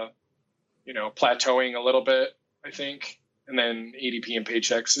plateauing a little bit, I think. And then ADP and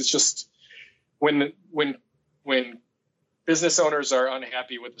Paychex, it's just when business owners are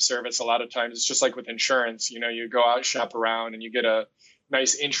unhappy with the service, a lot of times it's just like with insurance. You go out, shop around, and you get a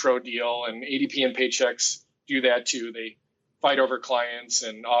nice intro deal, and ADP and Paychex do that too. They fight over clients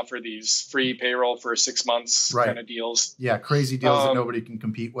and offer these free payroll for 6 months kind of deals. Yeah, crazy deals that nobody can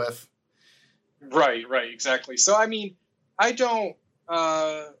compete with. Right, exactly. So, I mean, I don't...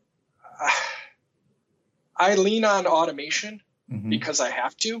 I lean on automation because I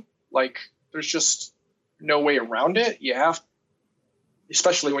have to. Like, there's just no way around it. You have,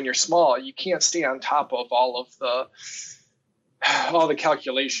 especially when you're small, you can't stay on top of all the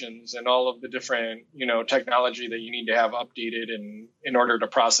calculations and all of the different, technology that you need to have updated in order to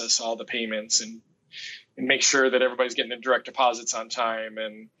process all the payments and make sure that everybody's getting the direct deposits on time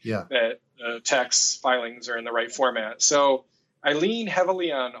and that tax filings are in the right format. So I lean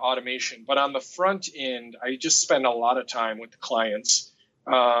heavily on automation, but on the front end, I just spend a lot of time with the clients.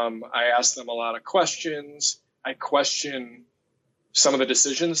 I ask them a lot of questions. I question some of the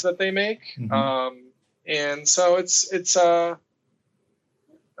decisions that they make. Mm-hmm. And so it's a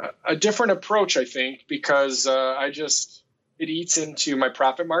different approach, I think, because it eats into my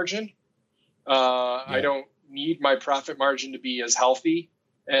profit margin. I don't need my profit margin to be as healthy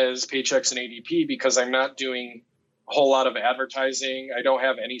as Paychex and ADP because I'm not doing a whole lot of advertising. I don't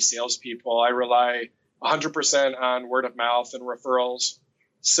have any salespeople. I rely 100% on word of mouth and referrals.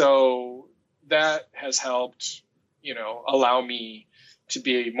 So that has helped, allow me to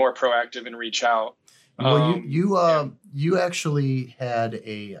be more proactive and reach out. Well, you actually had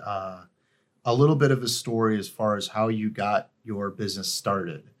a little bit of a story as far as how you got your business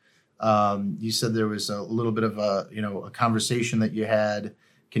started. You said there was a little bit of a conversation that you had.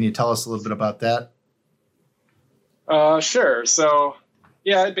 Can you tell us a little bit about that? Sure. So,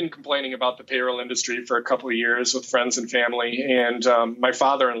 I'd been complaining about the payroll industry for a couple of years with friends and family, and my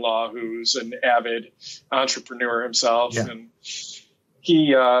father-in-law, who's an avid entrepreneur himself, and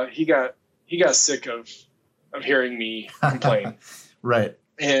he got sick of hearing me complain. Right.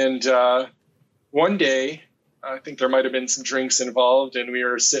 And one day, I think there might have been some drinks involved, and we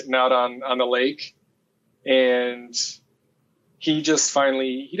were sitting out on the lake, and he just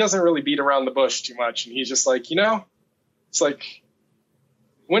he doesn't really beat around the bush too much. And he's just like, it's like,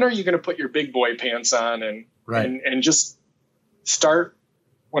 when are you going to put your big boy pants on and just start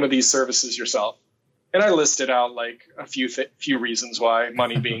one of these services yourself? And I listed out like a few reasons why,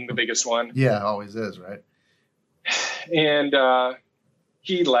 money being the biggest one. Yeah, it always is, right? And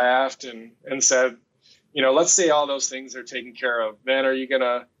he laughed and said, let's say all those things are taken care of. Then are you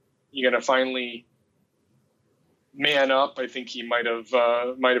gonna finally man up? I think he might have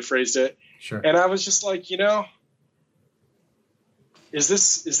phrased it. Sure. And I was just like, is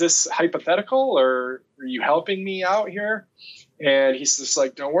this hypothetical, or are you helping me out here? And he's just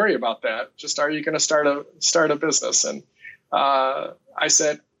like, don't worry about that. Just, are you going to start a business? And I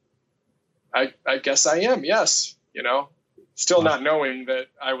said, I guess I am. Yes. Still not knowing that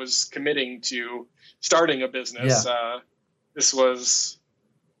I was committing to starting a business. Yeah.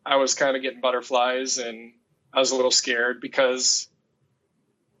 I was kind of getting butterflies, and I was a little scared because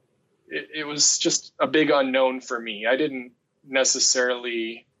it was just a big unknown for me. I didn't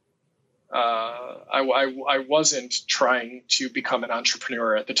necessarily, I wasn't trying to become an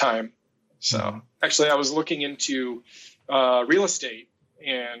entrepreneur at the time. So actually I was looking into real estate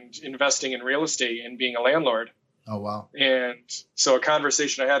and investing in real estate and being a landlord. Oh, wow. And so a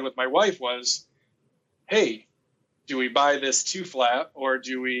conversation I had with my wife was, hey, do we buy this 2 flat, or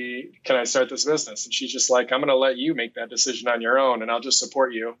can I start this business? And she's just like, I'm going to let you make that decision on your own, and I'll just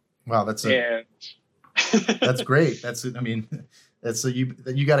support you. Wow. That's great.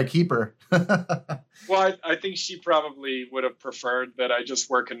 You got to keep her. Well, I think she probably would have preferred that I just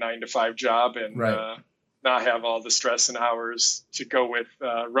work a 9-to-5 job and not have all the stress and hours to go with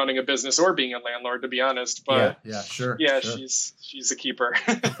running a business or being a landlord, to be honest. But sure. She's a keeper.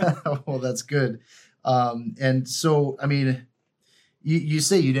 Well, that's good. And so, I mean, you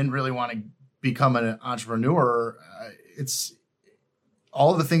say you didn't really want to become an entrepreneur. It's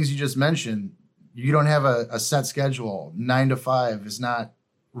all the things you just mentioned. You don't have a set schedule. 9 to 5 is not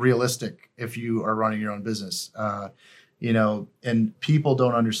realistic if you are running your own business, and people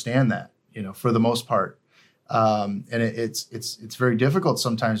don't understand that, for the most part. And it's very difficult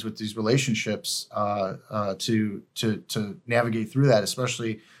sometimes with these relationships to navigate through that,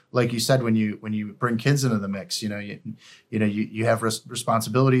 especially like you said, when you bring kids into the mix. You have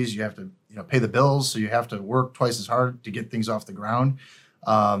responsibilities. You have to pay the bills, so you have to work twice as hard to get things off the ground.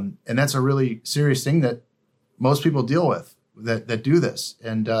 And that's a really serious thing that most people deal with that do this.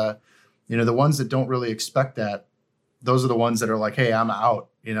 And the ones that don't really expect that, those are the ones that are like, hey, I'm out.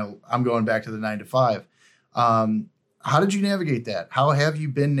 I'm going back to the 9 to 5. How did you navigate that? How have you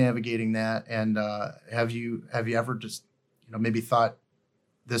been navigating that? And have you ever just maybe thought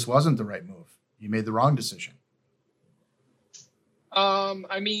this wasn't the right move? You made the wrong decision.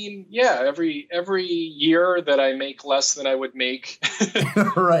 I mean, every year that I make less than I would make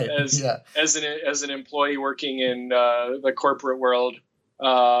right. as an employee working in the corporate world,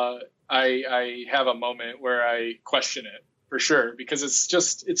 I have a moment where I question it, for sure, because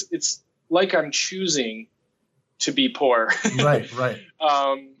it's like I'm choosing to be poor. Right.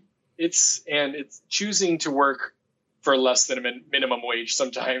 It's choosing to work for less than a minimum wage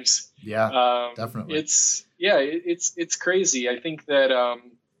sometimes. Yeah, definitely. It's crazy. I think that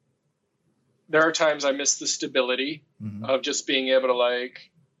there are times I miss the stability of just being able to,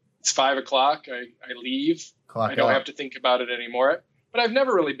 it's 5 o'clock, I leave. I don't have to think about it anymore. But I've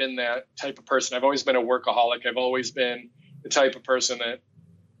never really been that type of person. I've always been a workaholic. I've always been the type of person that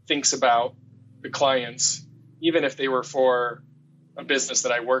thinks about the clients, even if they were for a business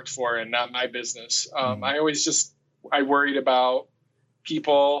that I worked for and not my business. I worried about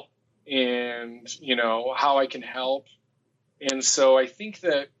people and, how I can help. And so I think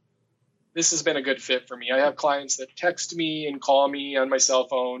that this has been a good fit for me. I have clients that text me and call me on my cell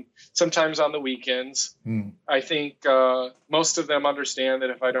phone, sometimes on the weekends. I think most of them understand that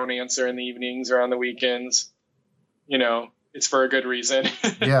if I don't answer in the evenings or on the weekends, it's for a good reason.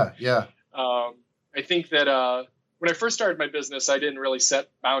 Yeah. I think that when I first started my business, I didn't really set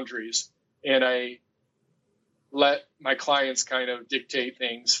boundaries, and I let my clients kind of dictate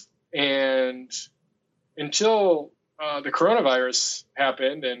things. And until the coronavirus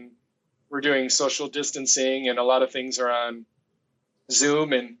happened and we're doing social distancing and a lot of things are on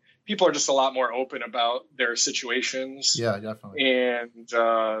Zoom, and people are just a lot more open about their situations. Yeah, definitely. And,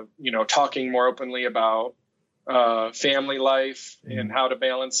 talking more openly about family life and how to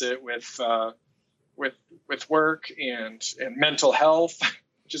balance it with work and mental health,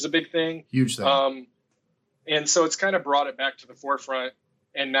 which is a big thing. Huge thing. And so it's kind of brought it back to the forefront.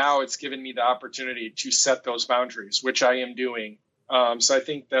 And now it's given me the opportunity to set those boundaries, which I am doing. So I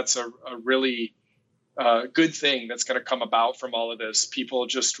think that's a really good thing that's going to come about from all of this. People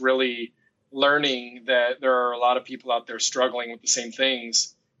just really learning that there are a lot of people out there struggling with the same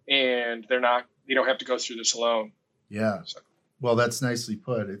things, and they don't have to go through this alone. Yeah. So. Well, that's nicely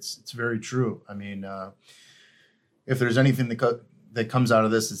put. It's very true. I mean, if there's anything that comes out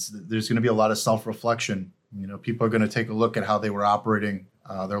of this, there's going to be a lot of self-reflection. People are going to take a look at how they were operating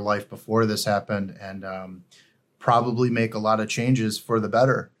their life before this happened, and probably make a lot of changes for the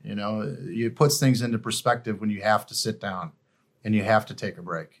better. It puts things into perspective when you have to sit down and you have to take a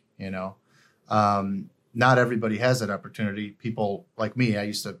break. Not everybody has that opportunity. People like me, I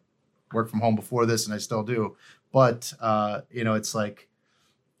used to work from home before this, and I still do. But, it's like,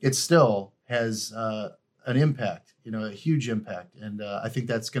 it still has an impact, a huge impact. And I think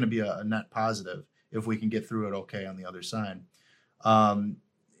that's going to be a net positive if we can get through it okay on the other side.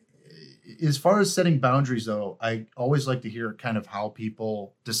 As far as setting boundaries, though, I always like to hear kind of how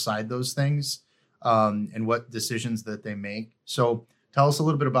people decide those things and what decisions that they make. So tell us a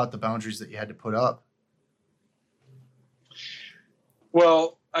little bit about the boundaries that you had to put up.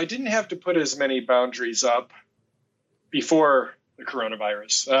 Well, I didn't have to put as many boundaries up before the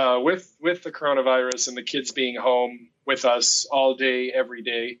coronavirus. With the coronavirus and the kids being home with us all day, every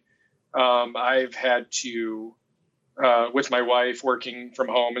day, I've had to, with my wife working from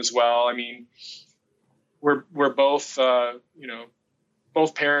home as well. I mean, we're both,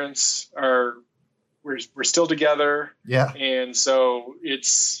 both parents we're still together. Yeah. And so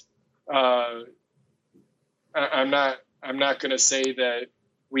it's, I'm not going to say that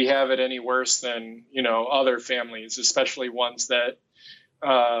we have it any worse than, other families, especially ones that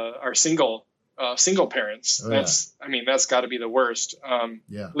are single parents. That's got to be the worst.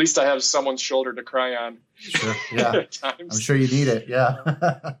 At least I have someone's shoulder to cry on. Sure. Yeah. At times. I'm sure you need it. Yeah.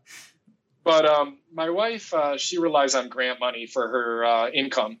 But my wife, she relies on grant money for her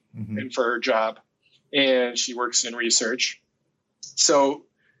income and for her job, and she works in research. So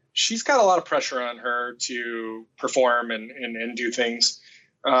she's got a lot of pressure on her to perform and do things.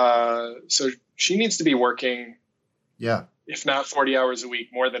 So she needs to be working, if not 40 hours a week,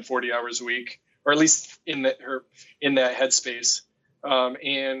 more than 40 hours a week, or at least in that headspace.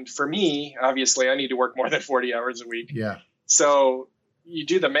 And for me, obviously, I need to work more than 40 hours a week. Yeah. So you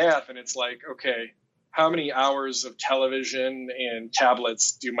do the math, and it's like, okay, how many hours of television and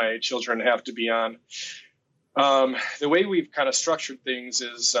tablets do my children have to be on? The way we've kind of structured things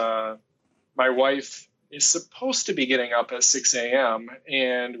is my wife is supposed to be getting up at 6 a.m.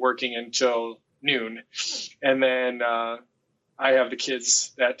 and working until noon. And then I have the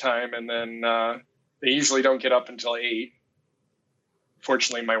kids that time, and then they usually don't get up until 8.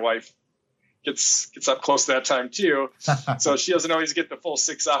 Fortunately, my wife gets up close to that time too. So she doesn't always get the full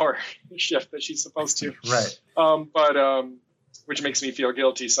 6-hour shift that she's supposed to. Right. But which makes me feel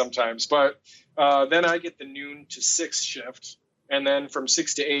guilty sometimes. But then I get the noon to 6 shift. And then from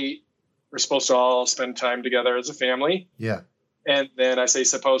 6 to 8, we're supposed to all spend time together as a family. Yeah. And then I say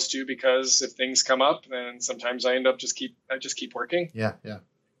supposed to, because if things come up, then sometimes I end up just keep working. Yeah. Yeah.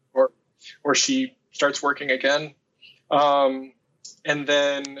 Or she starts working again. And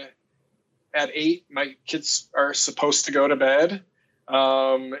then at 8, my kids are supposed to go to bed.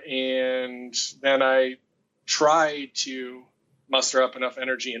 And then I try to muster up enough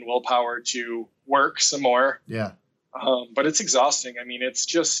energy and willpower to work some more. Yeah. But it's exhausting. I mean, it's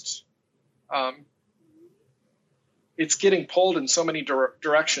just, it's getting pulled in so many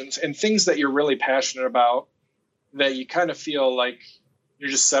directions, and things that you're really passionate about that you kind of feel like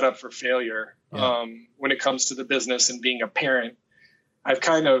you're just set up for failure. Yeah. When it comes to the business and being a parent.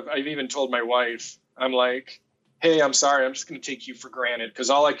 I've even told my wife, I'm like, hey, I'm sorry, I'm just going to take you for granted because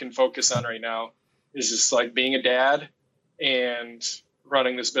all I can focus on right now is just like being a dad and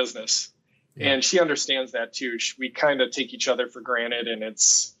running this business. Yeah. And she understands that too. We kind of take each other for granted, and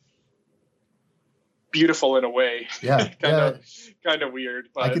it's beautiful in a way. Yeah. kind of weird.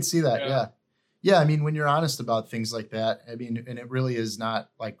 But I could see that. Yeah. Yeah. I mean, when you're honest about things like that, I mean, and it really is not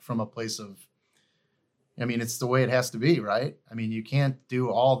like from a place of, I mean, it's the way it has to be, right? I mean, you can't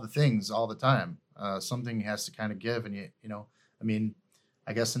do all the things all the time. Something has to kind of give, and I mean,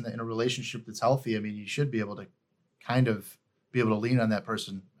 I guess in a relationship that's healthy, I mean, you should be able to kind of be able to lean on that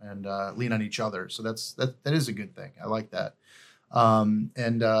person and lean on each other. So that is a good thing. I like that. And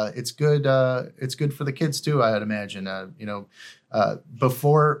it's good. It's good for the kids too, I'd imagine.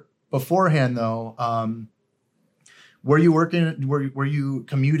 Beforehand though, were you working? Were you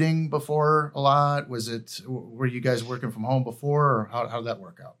commuting before a lot? Were you guys working from home before, or how did that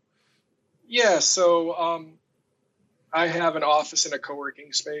work out? Yeah, so I have an office in a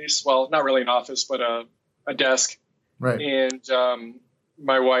co-working space. Well, not really an office, but a desk. Right. And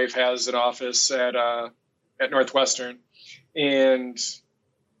my wife has an office at Northwestern, and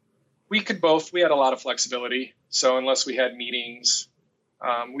we had a lot of flexibility. So unless we had meetings,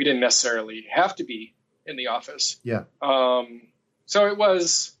 we didn't necessarily have to be in the office. Yeah. So it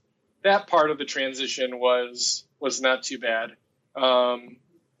was, that part of the transition was not too bad.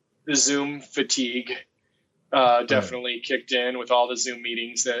 The Zoom fatigue definitely kicked in with all the Zoom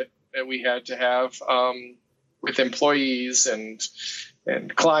meetings that we had to have with employees and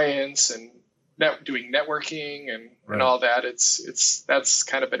clients and doing networking and all that. That's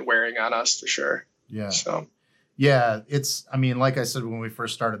kind of been wearing on us for sure. Yeah. So. Yeah, I mean, like I said when we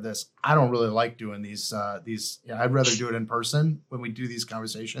first started this, I don't really like doing these. I'd rather do it in person when we do these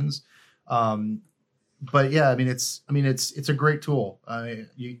conversations. But yeah, I mean, it's a great tool.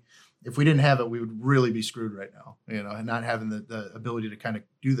 If we didn't have it, we would really be screwed right now. And not having the ability to kind of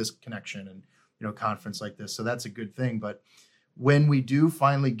do this connection and conference like this. So that's a good thing. But when we do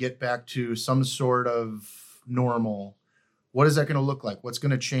finally get back to some sort of normal, what is that going to look like? What's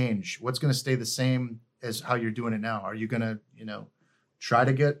going to change? What's going to stay the same as how you're doing it now? Are you going to, try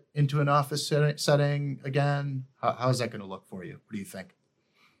to get into an office setting again? How's that going to look for you? What do you think?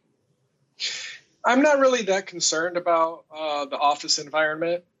 I'm not really that concerned about the office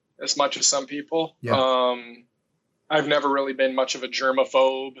environment as much as some people. Yeah. I've never really been much of a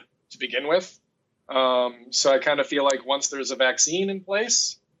germaphobe to begin with. So I kind of feel like once there's a vaccine in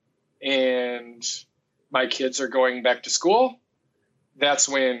place and my kids are going back to school, that's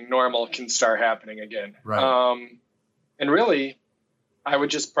when normal can start happening again. Right. And really, I would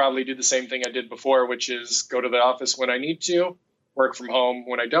just probably do the same thing I did before, which is go to the office when I need to, work from home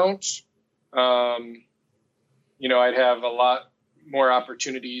when I don't. I'd have a lot more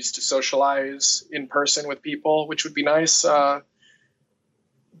opportunities to socialize in person with people, which would be nice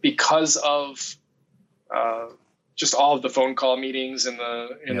because of just all of the phone call meetings and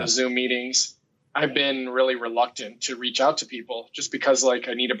the Zoom meetings. I've been really reluctant to reach out to people just because I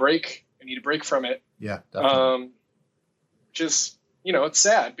need a break. I need a break from it. Yeah, definitely. It's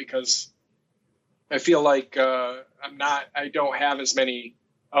sad because I feel like I don't have as many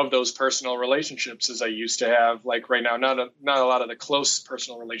of those personal relationships as I used to have. Like right now, not a lot of the close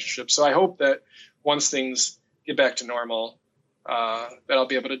personal relationships. So I hope that once things get back to normal, that I'll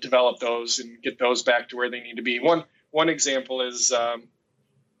be able to develop those and get those back to where they need to be. One example is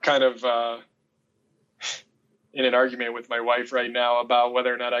kind of in an argument with my wife right now about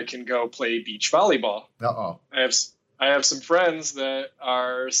whether or not I can go play beach volleyball. Uh-oh. I have some friends that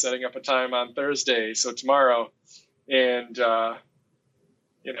are setting up a time on Thursday, so tomorrow, and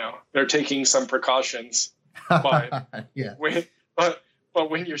they're taking some precautions. But yeah.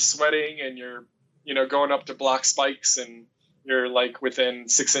 when you're sweating and you're going up to block spikes and you're within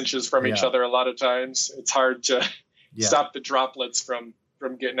 6 inches from each other, a lot of times it's hard to stop the droplets from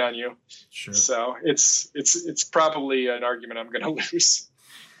getting on you. Sure. So it's probably an argument I'm going to lose.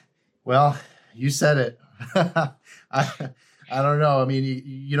 Well, you said it. I don't know. I mean,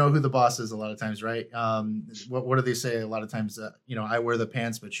 you know who the boss is a lot of times, right? What do they say a lot of times? I wear the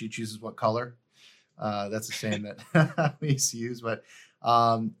pants, but she chooses what color. That's a saying that we used to use, but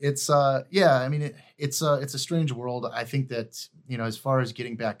it's I mean, it's a strange world. I think that, as far as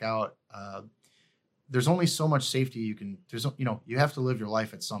getting back out, there's only so much safety you have to live your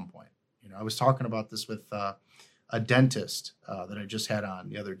life at some point. I was talking about this with a dentist that I just had on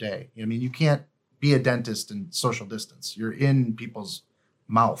the other day. I mean, you can't be a dentist and social distance. You're in people's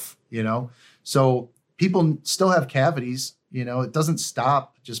mouth, so people still have cavities. It doesn't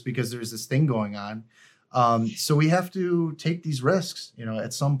stop just because there's this thing going on. So we have to take these risks,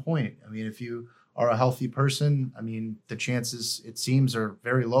 at some point. I mean, if you are a healthy person, I mean, the chances, it seems, are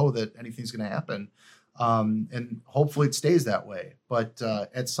very low that anything's going to happen. And hopefully it stays that way. But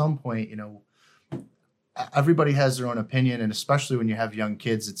at some point, everybody has their own opinion. And especially when you have young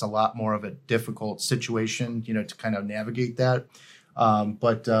kids, it's a lot more of a difficult situation, to kind of navigate that.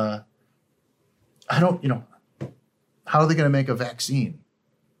 But I don't, how are they going to make a vaccine?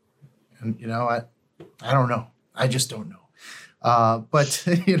 And, I don't know. I just don't know. But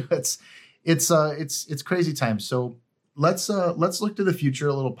it's crazy times. So let's look to the future,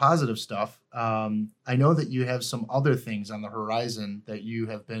 a little positive stuff. I know that you have some other things on the horizon that you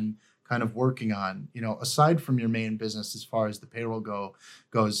have been kind of working on, aside from your main business, as far as the payroll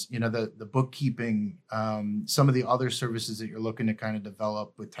goes, the bookkeeping, some of the other services that you're looking to kind of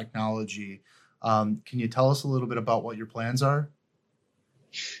develop with technology. Can you tell us a little bit about what your plans are?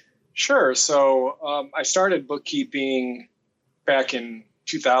 Sure. So I started bookkeeping back in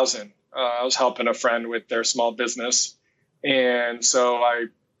 2000. I was helping a friend with their small business. And so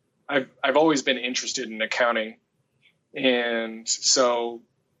I've always been interested in accounting. And so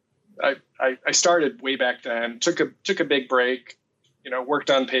I started way back then, took a big break, worked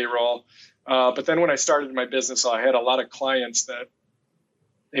on payroll. But then when I started my business, I had a lot of clients that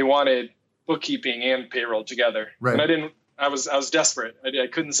they wanted bookkeeping and payroll together. Right. And I was desperate. I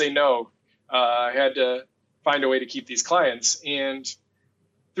couldn't say no. I had to find a way to keep these clients. And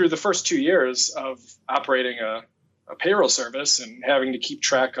through the first 2 years of operating a payroll service and having to keep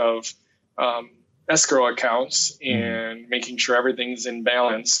track of escrow accounts and making sure everything's in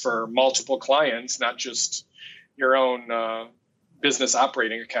balance for multiple clients, not just your own business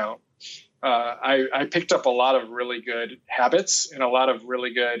operating account, I picked up a lot of really good habits and a lot of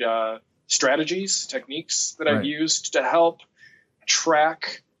really good strategies, techniques that I've used to help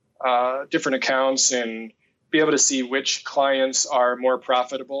track different accounts and be able to see which clients are more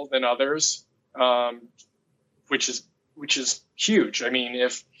profitable than others, which is huge. I mean,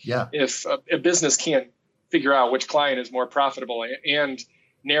 if a business can't figure out which client is more profitable and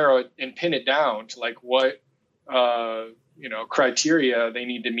narrow it and pin it down to like what criteria they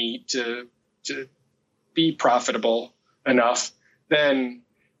need to meet to be profitable enough, then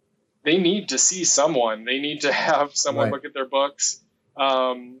they need to see someone. They need to have someone look at their books.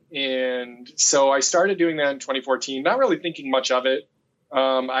 And so I started doing that in 2014, not really thinking much of it.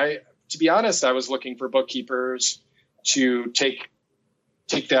 To be honest, I was looking for bookkeepers to take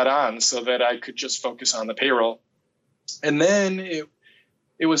that on so that I could just focus on the payroll. And then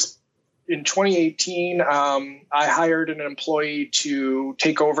it was in 2018, I hired an employee to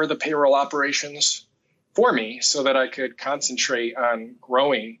take over the payroll operations for me so that I could concentrate on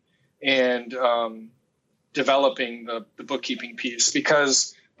growing and developing the bookkeeping piece,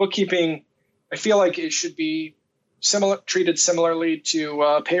 because bookkeeping, I feel like it should be treated similarly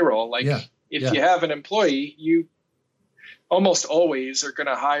to payroll. Like if you have an employee, you almost always are going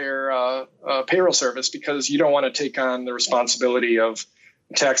to hire a payroll service because you don't want to take on the responsibility of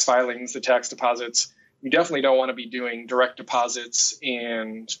tax filings, the tax deposits. You definitely don't want to be doing direct deposits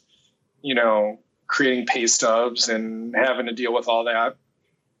and, creating pay stubs and having to deal with all that.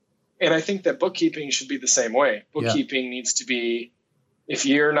 And I think that bookkeeping should be the same way. Bookkeeping needs to be, if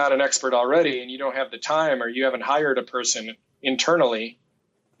you're not an expert already and you don't have the time or you haven't hired a person internally,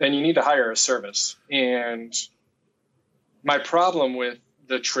 then you need to hire a service. And my problem with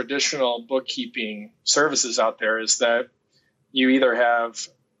the traditional bookkeeping services out there is that you either have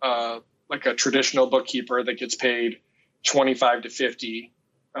like a traditional bookkeeper that gets paid $25 to $50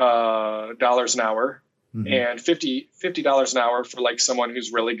 an hour, and $50 an hour for like someone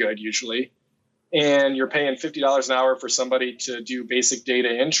who's really good usually. And you're paying $50 an hour for somebody to do basic data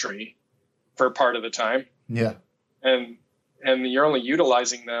entry for part of the time. Yeah. And you're only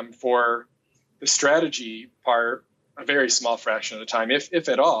utilizing them for the strategy part a very small fraction of the time, if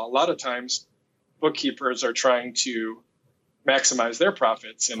at all. A lot of times bookkeepers are trying to maximize their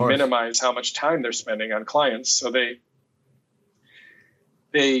profits and minimize how much time they're spending on clients. So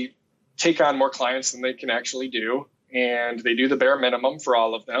they take on more clients than they can actually do, and they do the bare minimum for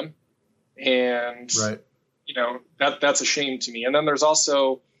all of them. And, that's a shame to me. And then there's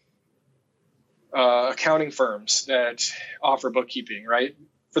also accounting firms that offer bookkeeping, right?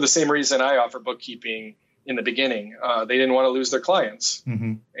 For the same reason I offer bookkeeping in the beginning. They didn't want to lose their clients.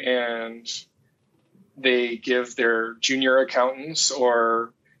 And they give their junior accountants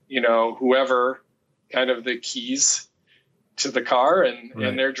or, whoever kind of the keys to the car,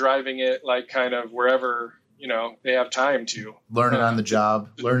 and they're driving it like kind of wherever, they have time to learn it on the job.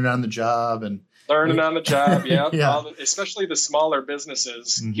 Yeah. Especially the smaller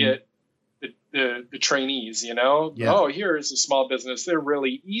businesses get the trainees, you know. Yeah. Oh, here's a small business. They're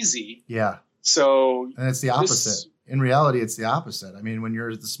really easy. Yeah. So and it's the opposite. In reality, it's the opposite. I mean, when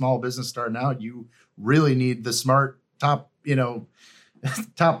you're the small business starting out, you really need the smart top,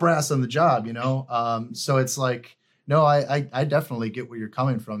 top brass on the job, So it's like, no, I definitely get where you're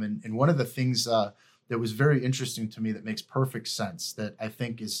coming from. And one of the things that was very interesting to me that makes perfect sense that I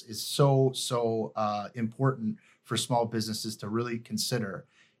think is so important for small businesses to really consider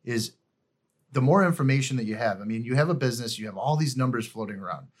is the more information that you have. I mean, you have a business, you have all these numbers floating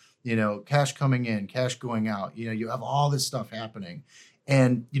around, cash coming in, cash going out, you have all this stuff happening.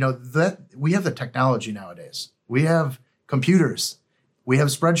 And, that we have the technology nowadays. We have computers, we have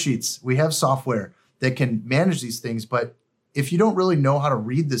spreadsheets, we have software that can manage these things. But if you don't really know how to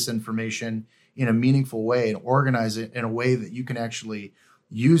read this information in a meaningful way and organize it in a way that you can actually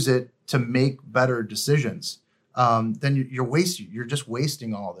use it to make better decisions, then you're just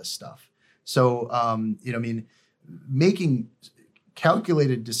wasting all this stuff. So, making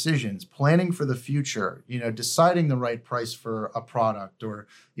calculated decisions, planning for the future, deciding the right price for a product or,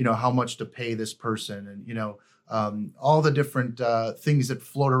 how much to pay this person and, all the different things that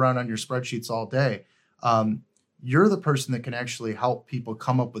float around on your spreadsheets all day. You're the person that can actually help people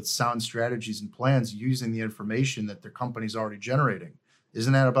come up with sound strategies and plans using the information that their company's already generating.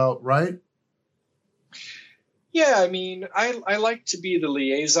 Isn't that about right? Yeah, I mean, I like to be the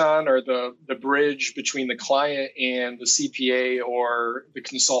liaison or the bridge between the client and the CPA or the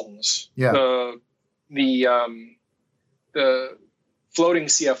consultants. Yeah. The floating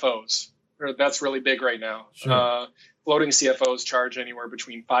CFOs, that's really big right now. Sure. Floating CFOs charge anywhere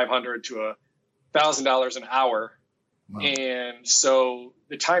between $500 to $1,000 an hour. Wow. And so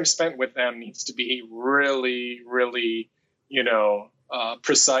the time spent with them needs to be really, really,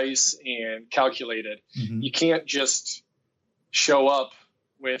 precise and calculated. Mm-hmm. You can't just show up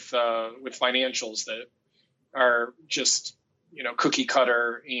with financials that are just, cookie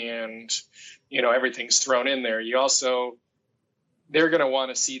cutter and, everything's thrown in there. They're going to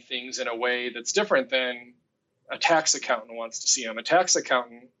want to see things in a way that's different than a tax accountant wants to see them. A tax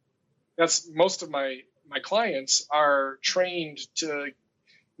accountant, that's most of my clients are trained to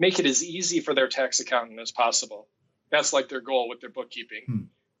make it as easy for their tax accountant as possible. That's like their goal with their bookkeeping,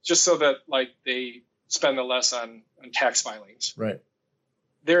 just so that they spend the less on tax filings. Right.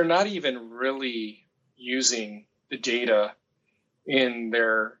 They're not even really using the data in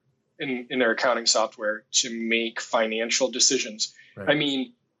their accounting software to make financial decisions. Right. I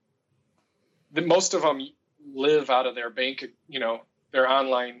mean, most of them live out of their bank, their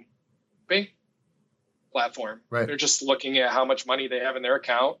online bank platform. Right. They're just looking at how much money they have in their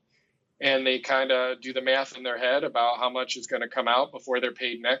account. And they kind of do the math in their head about how much is going to come out before they're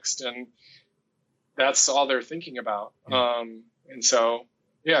paid next. And that's all they're thinking about. Yeah. And so,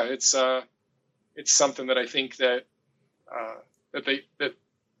 yeah, it's something that I think that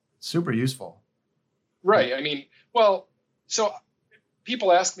super useful. Right. I mean, well, so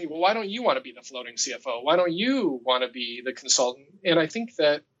people ask me, well, why don't you want to be the floating CFO? Why don't you want to be the consultant? And I think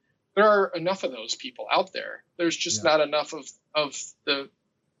that there are enough of those people out there. There's just not enough of the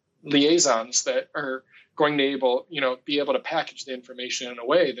liaisons that are going to be able to package the information in a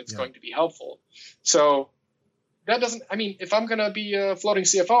way that's going to be helpful. So that doesn't, I mean, if I'm going to be a floating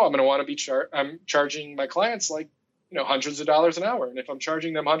CFO, I'm going to want to be I'm charging my clients hundreds of dollars an hour. And if I'm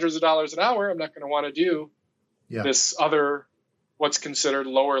charging them hundreds of dollars an hour, I'm not going to want to do this other, what's considered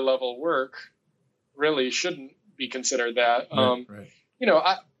lower level work really shouldn't be considered that. Right.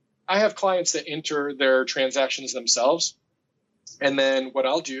 I have clients that enter their transactions themselves. And then what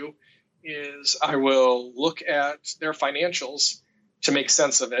I'll do is I will look at their financials to make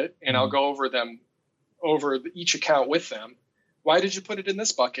sense of it. And I'll go over each account with them. Why did you put it in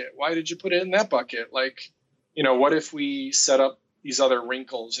this bucket? Why did you put it in that bucket? What if we set up these other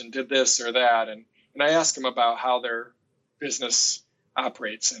wrinkles and did this or that? And I ask them about how their business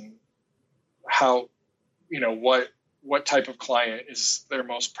operates and how, what type of client is their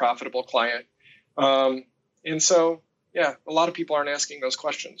most profitable client. And so, yeah, a lot of people aren't asking those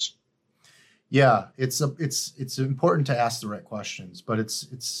questions. Yeah, it's important to ask the right questions, but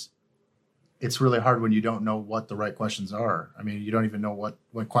it's really hard when you don't know what the right questions are. I mean, you don't even know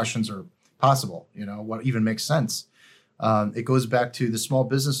what questions are possible, what even makes sense. It goes back to the small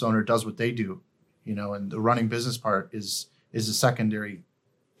business owner does what they do, and the running business part is a secondary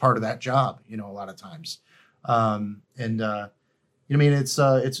part of that job, a lot of times.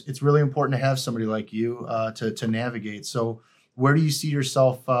 It's really important to have somebody like you to navigate. So where do you see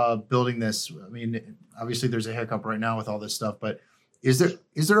yourself building this? I mean, obviously there's a hiccup right now with all this stuff, but is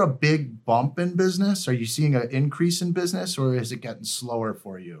there a big bump in business? Are you seeing an increase in business, or is it getting slower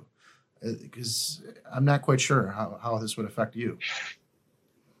for you? Because I'm not quite sure how this would affect you.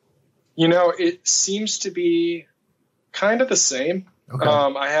 It seems to be kind of the same. Okay.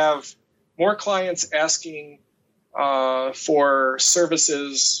 I have more clients asking for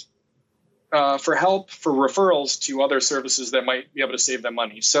services, for help, for referrals to other services that might be able to save them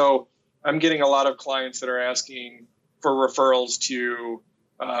money. So I'm getting a lot of clients that are asking for referrals to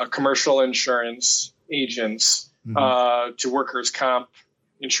commercial insurance agents, to workers' comp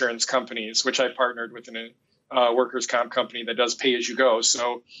insurance companies, which I partnered with a workers' comp company that does pay as you go.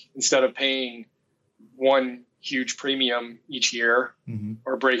 So instead of paying one huge premium each year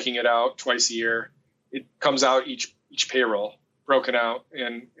or breaking it out twice a year, it comes out each payroll broken out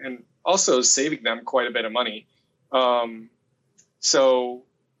and also saving them quite a bit of money. So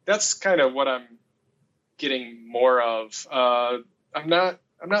that's kind of what I'm getting more of. I'm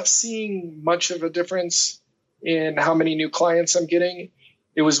not seeing much of a difference in how many new clients I'm getting.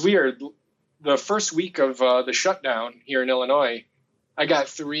 It was weird. The first week of the shutdown here in Illinois, I got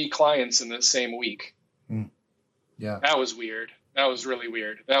 3 clients in the same week. Yeah. That was weird. That was really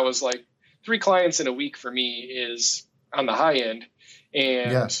weird. That was like 3 clients in a week for me is on the high end.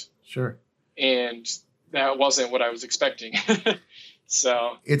 And yeah, sure. And that wasn't what I was expecting.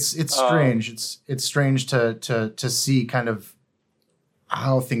 So it's strange. It's strange to see kind of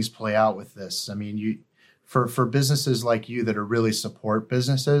how things play out with this. I mean, for businesses like you that are really support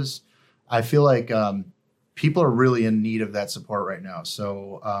businesses, I feel like people are really in need of that support right now.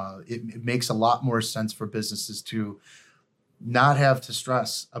 So it makes a lot more sense for businesses to not have to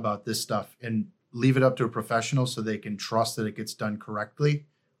stress about this stuff and leave it up to a professional so they can trust that it gets done correctly,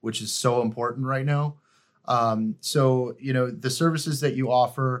 which is so important right now. So, the services that you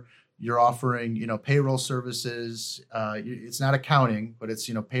offer, you're offering, payroll services. It's not accounting, but it's,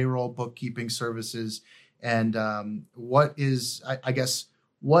 payroll, bookkeeping services. And what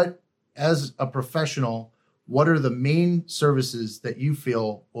as a professional, what are the main services that you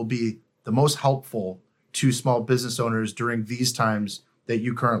feel will be the most helpful to small business owners during these times that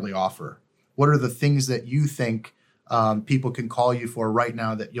you currently offer? What are the things that you think people can call you for right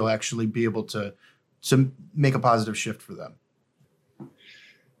now that you'll actually be able to make a positive shift for them?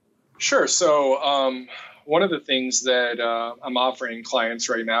 Sure. So one of the things that I'm offering clients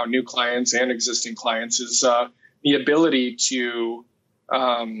right now, new clients and existing clients, is the ability to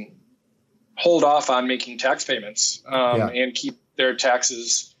hold off on making tax payments and keep their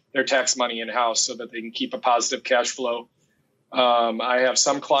tax money in house so that they can keep a positive cash flow. I have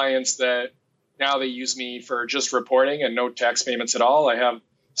some clients that now they use me for just reporting and no tax payments at all. I have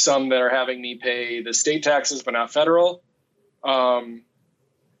some that are having me pay the state taxes but not federal,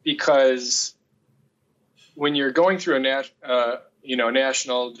 because when you're going through a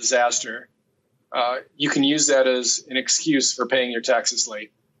national disaster, you can use that as an excuse for paying your taxes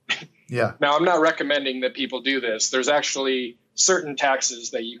late. Yeah. Now, I'm not recommending that people do this. There's actually certain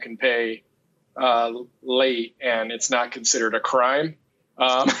taxes that you can pay late, and it's not considered a crime.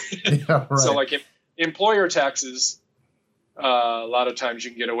 Yeah, right. So, like employer taxes, a lot of times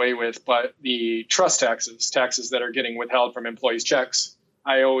you can get away with, but the trust taxes that are getting withheld from employees' checks,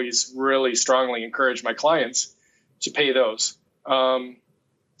 I always really strongly encourage my clients to pay those.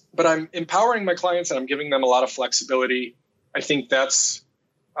 But I'm empowering my clients and I'm giving them a lot of flexibility. I think that's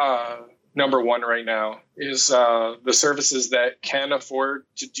number one right now is the services that can afford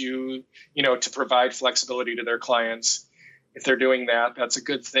to do, to provide flexibility to their clients. If they're doing that, that's a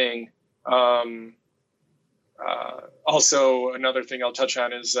good thing. Also, another thing I'll touch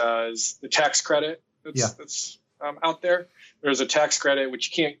on is the tax credit that's out there. There's a tax credit, which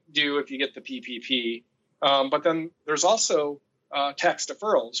you can't do if you get the PPP. But then there's also tax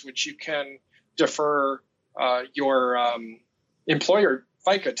deferrals, which you can defer your employer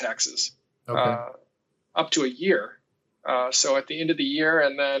FICA taxes up to a year. So at the end of the year,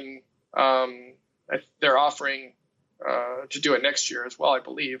 and then they're offering to do it next year as well, I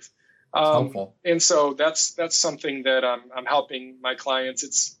believe. Helpful. And so that's something that I'm helping my clients.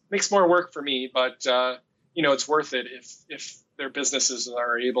 It makes more work for me, but it's worth it if their businesses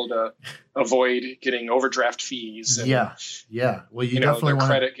are able to avoid getting overdraft fees. And, yeah. Well, you definitely want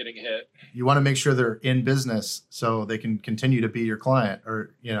credit getting hit. You want to make sure they're in business so they can continue to be your client,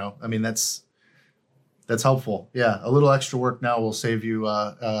 or that's helpful. Yeah, a little extra work now will save you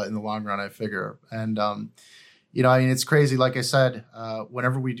in the long run, I figure. And it's crazy. Like I said,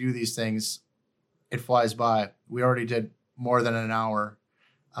 whenever we do these things, it flies by. We already did more than an hour.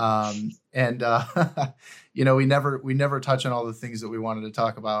 And we never touch on all the things that we wanted to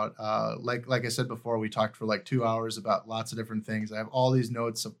talk about. Like I said before, we talked for like 2 hours about lots of different things. I have all these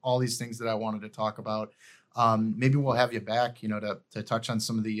notes of all these things that I wanted to talk about. Maybe we'll have you back, to touch on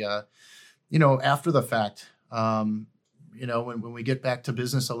some of the, after the fact, when we get back to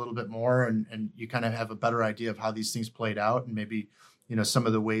business a little bit more, and you kind of have a better idea of how these things played out, and maybe, some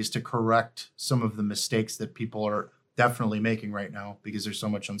of the ways to correct some of the mistakes that people are definitely making right now because there's so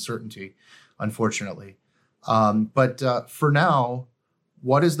much uncertainty, unfortunately. But for now,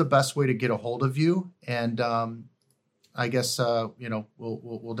 what is the best way to get a hold of you? And I guess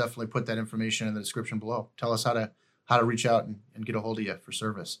we'll definitely put that information in the description below. Tell us how to reach out and get a hold of you for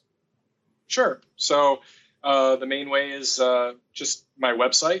service. Sure. So the main way is just my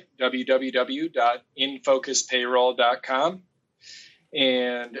website, www.infocuspayroll.com.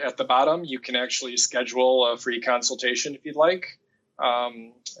 And at the bottom, you can actually schedule a free consultation if you'd like.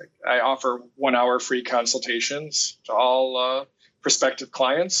 I offer 1-hour free consultations to all prospective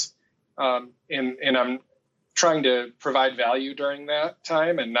clients. And I'm trying to provide value during that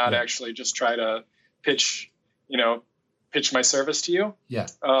time and not actually just try to pitch my service to you. Yeah.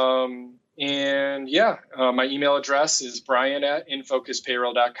 My email address is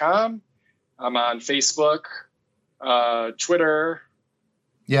brian@infocuspayroll.com. I'm on Facebook, Twitter.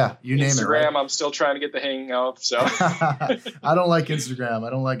 Yeah, you name Instagram, it. Right? I'm still trying to get the hang of. So I don't like Instagram. I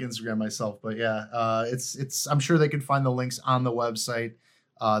don't like Instagram myself, but yeah, it's. I'm sure they can find the links on the website.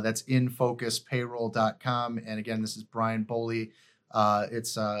 That's infocuspayroll.com. And again, this is Brian Boley.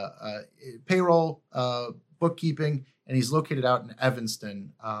 It's payroll, bookkeeping, and he's located out in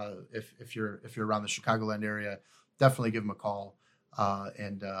Evanston. If you're around the Chicagoland area, definitely give him a call.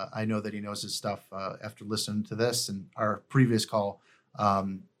 And I know that he knows his stuff after listening to this and our previous call.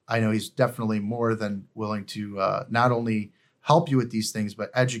 I know he's definitely more than willing to not only help you with these things, but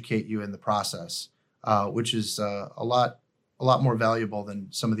educate you in the process, which is a lot more valuable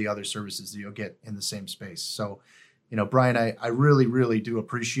than some of the other services that you'll get in the same space. So, Brian, I really, really do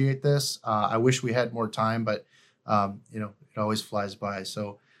appreciate this. I wish we had more time, but it always flies by.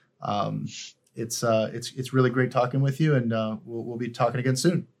 So it's really great talking with you, and we'll be talking again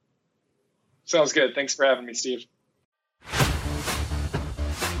soon. Sounds good. Thanks for having me, Steve.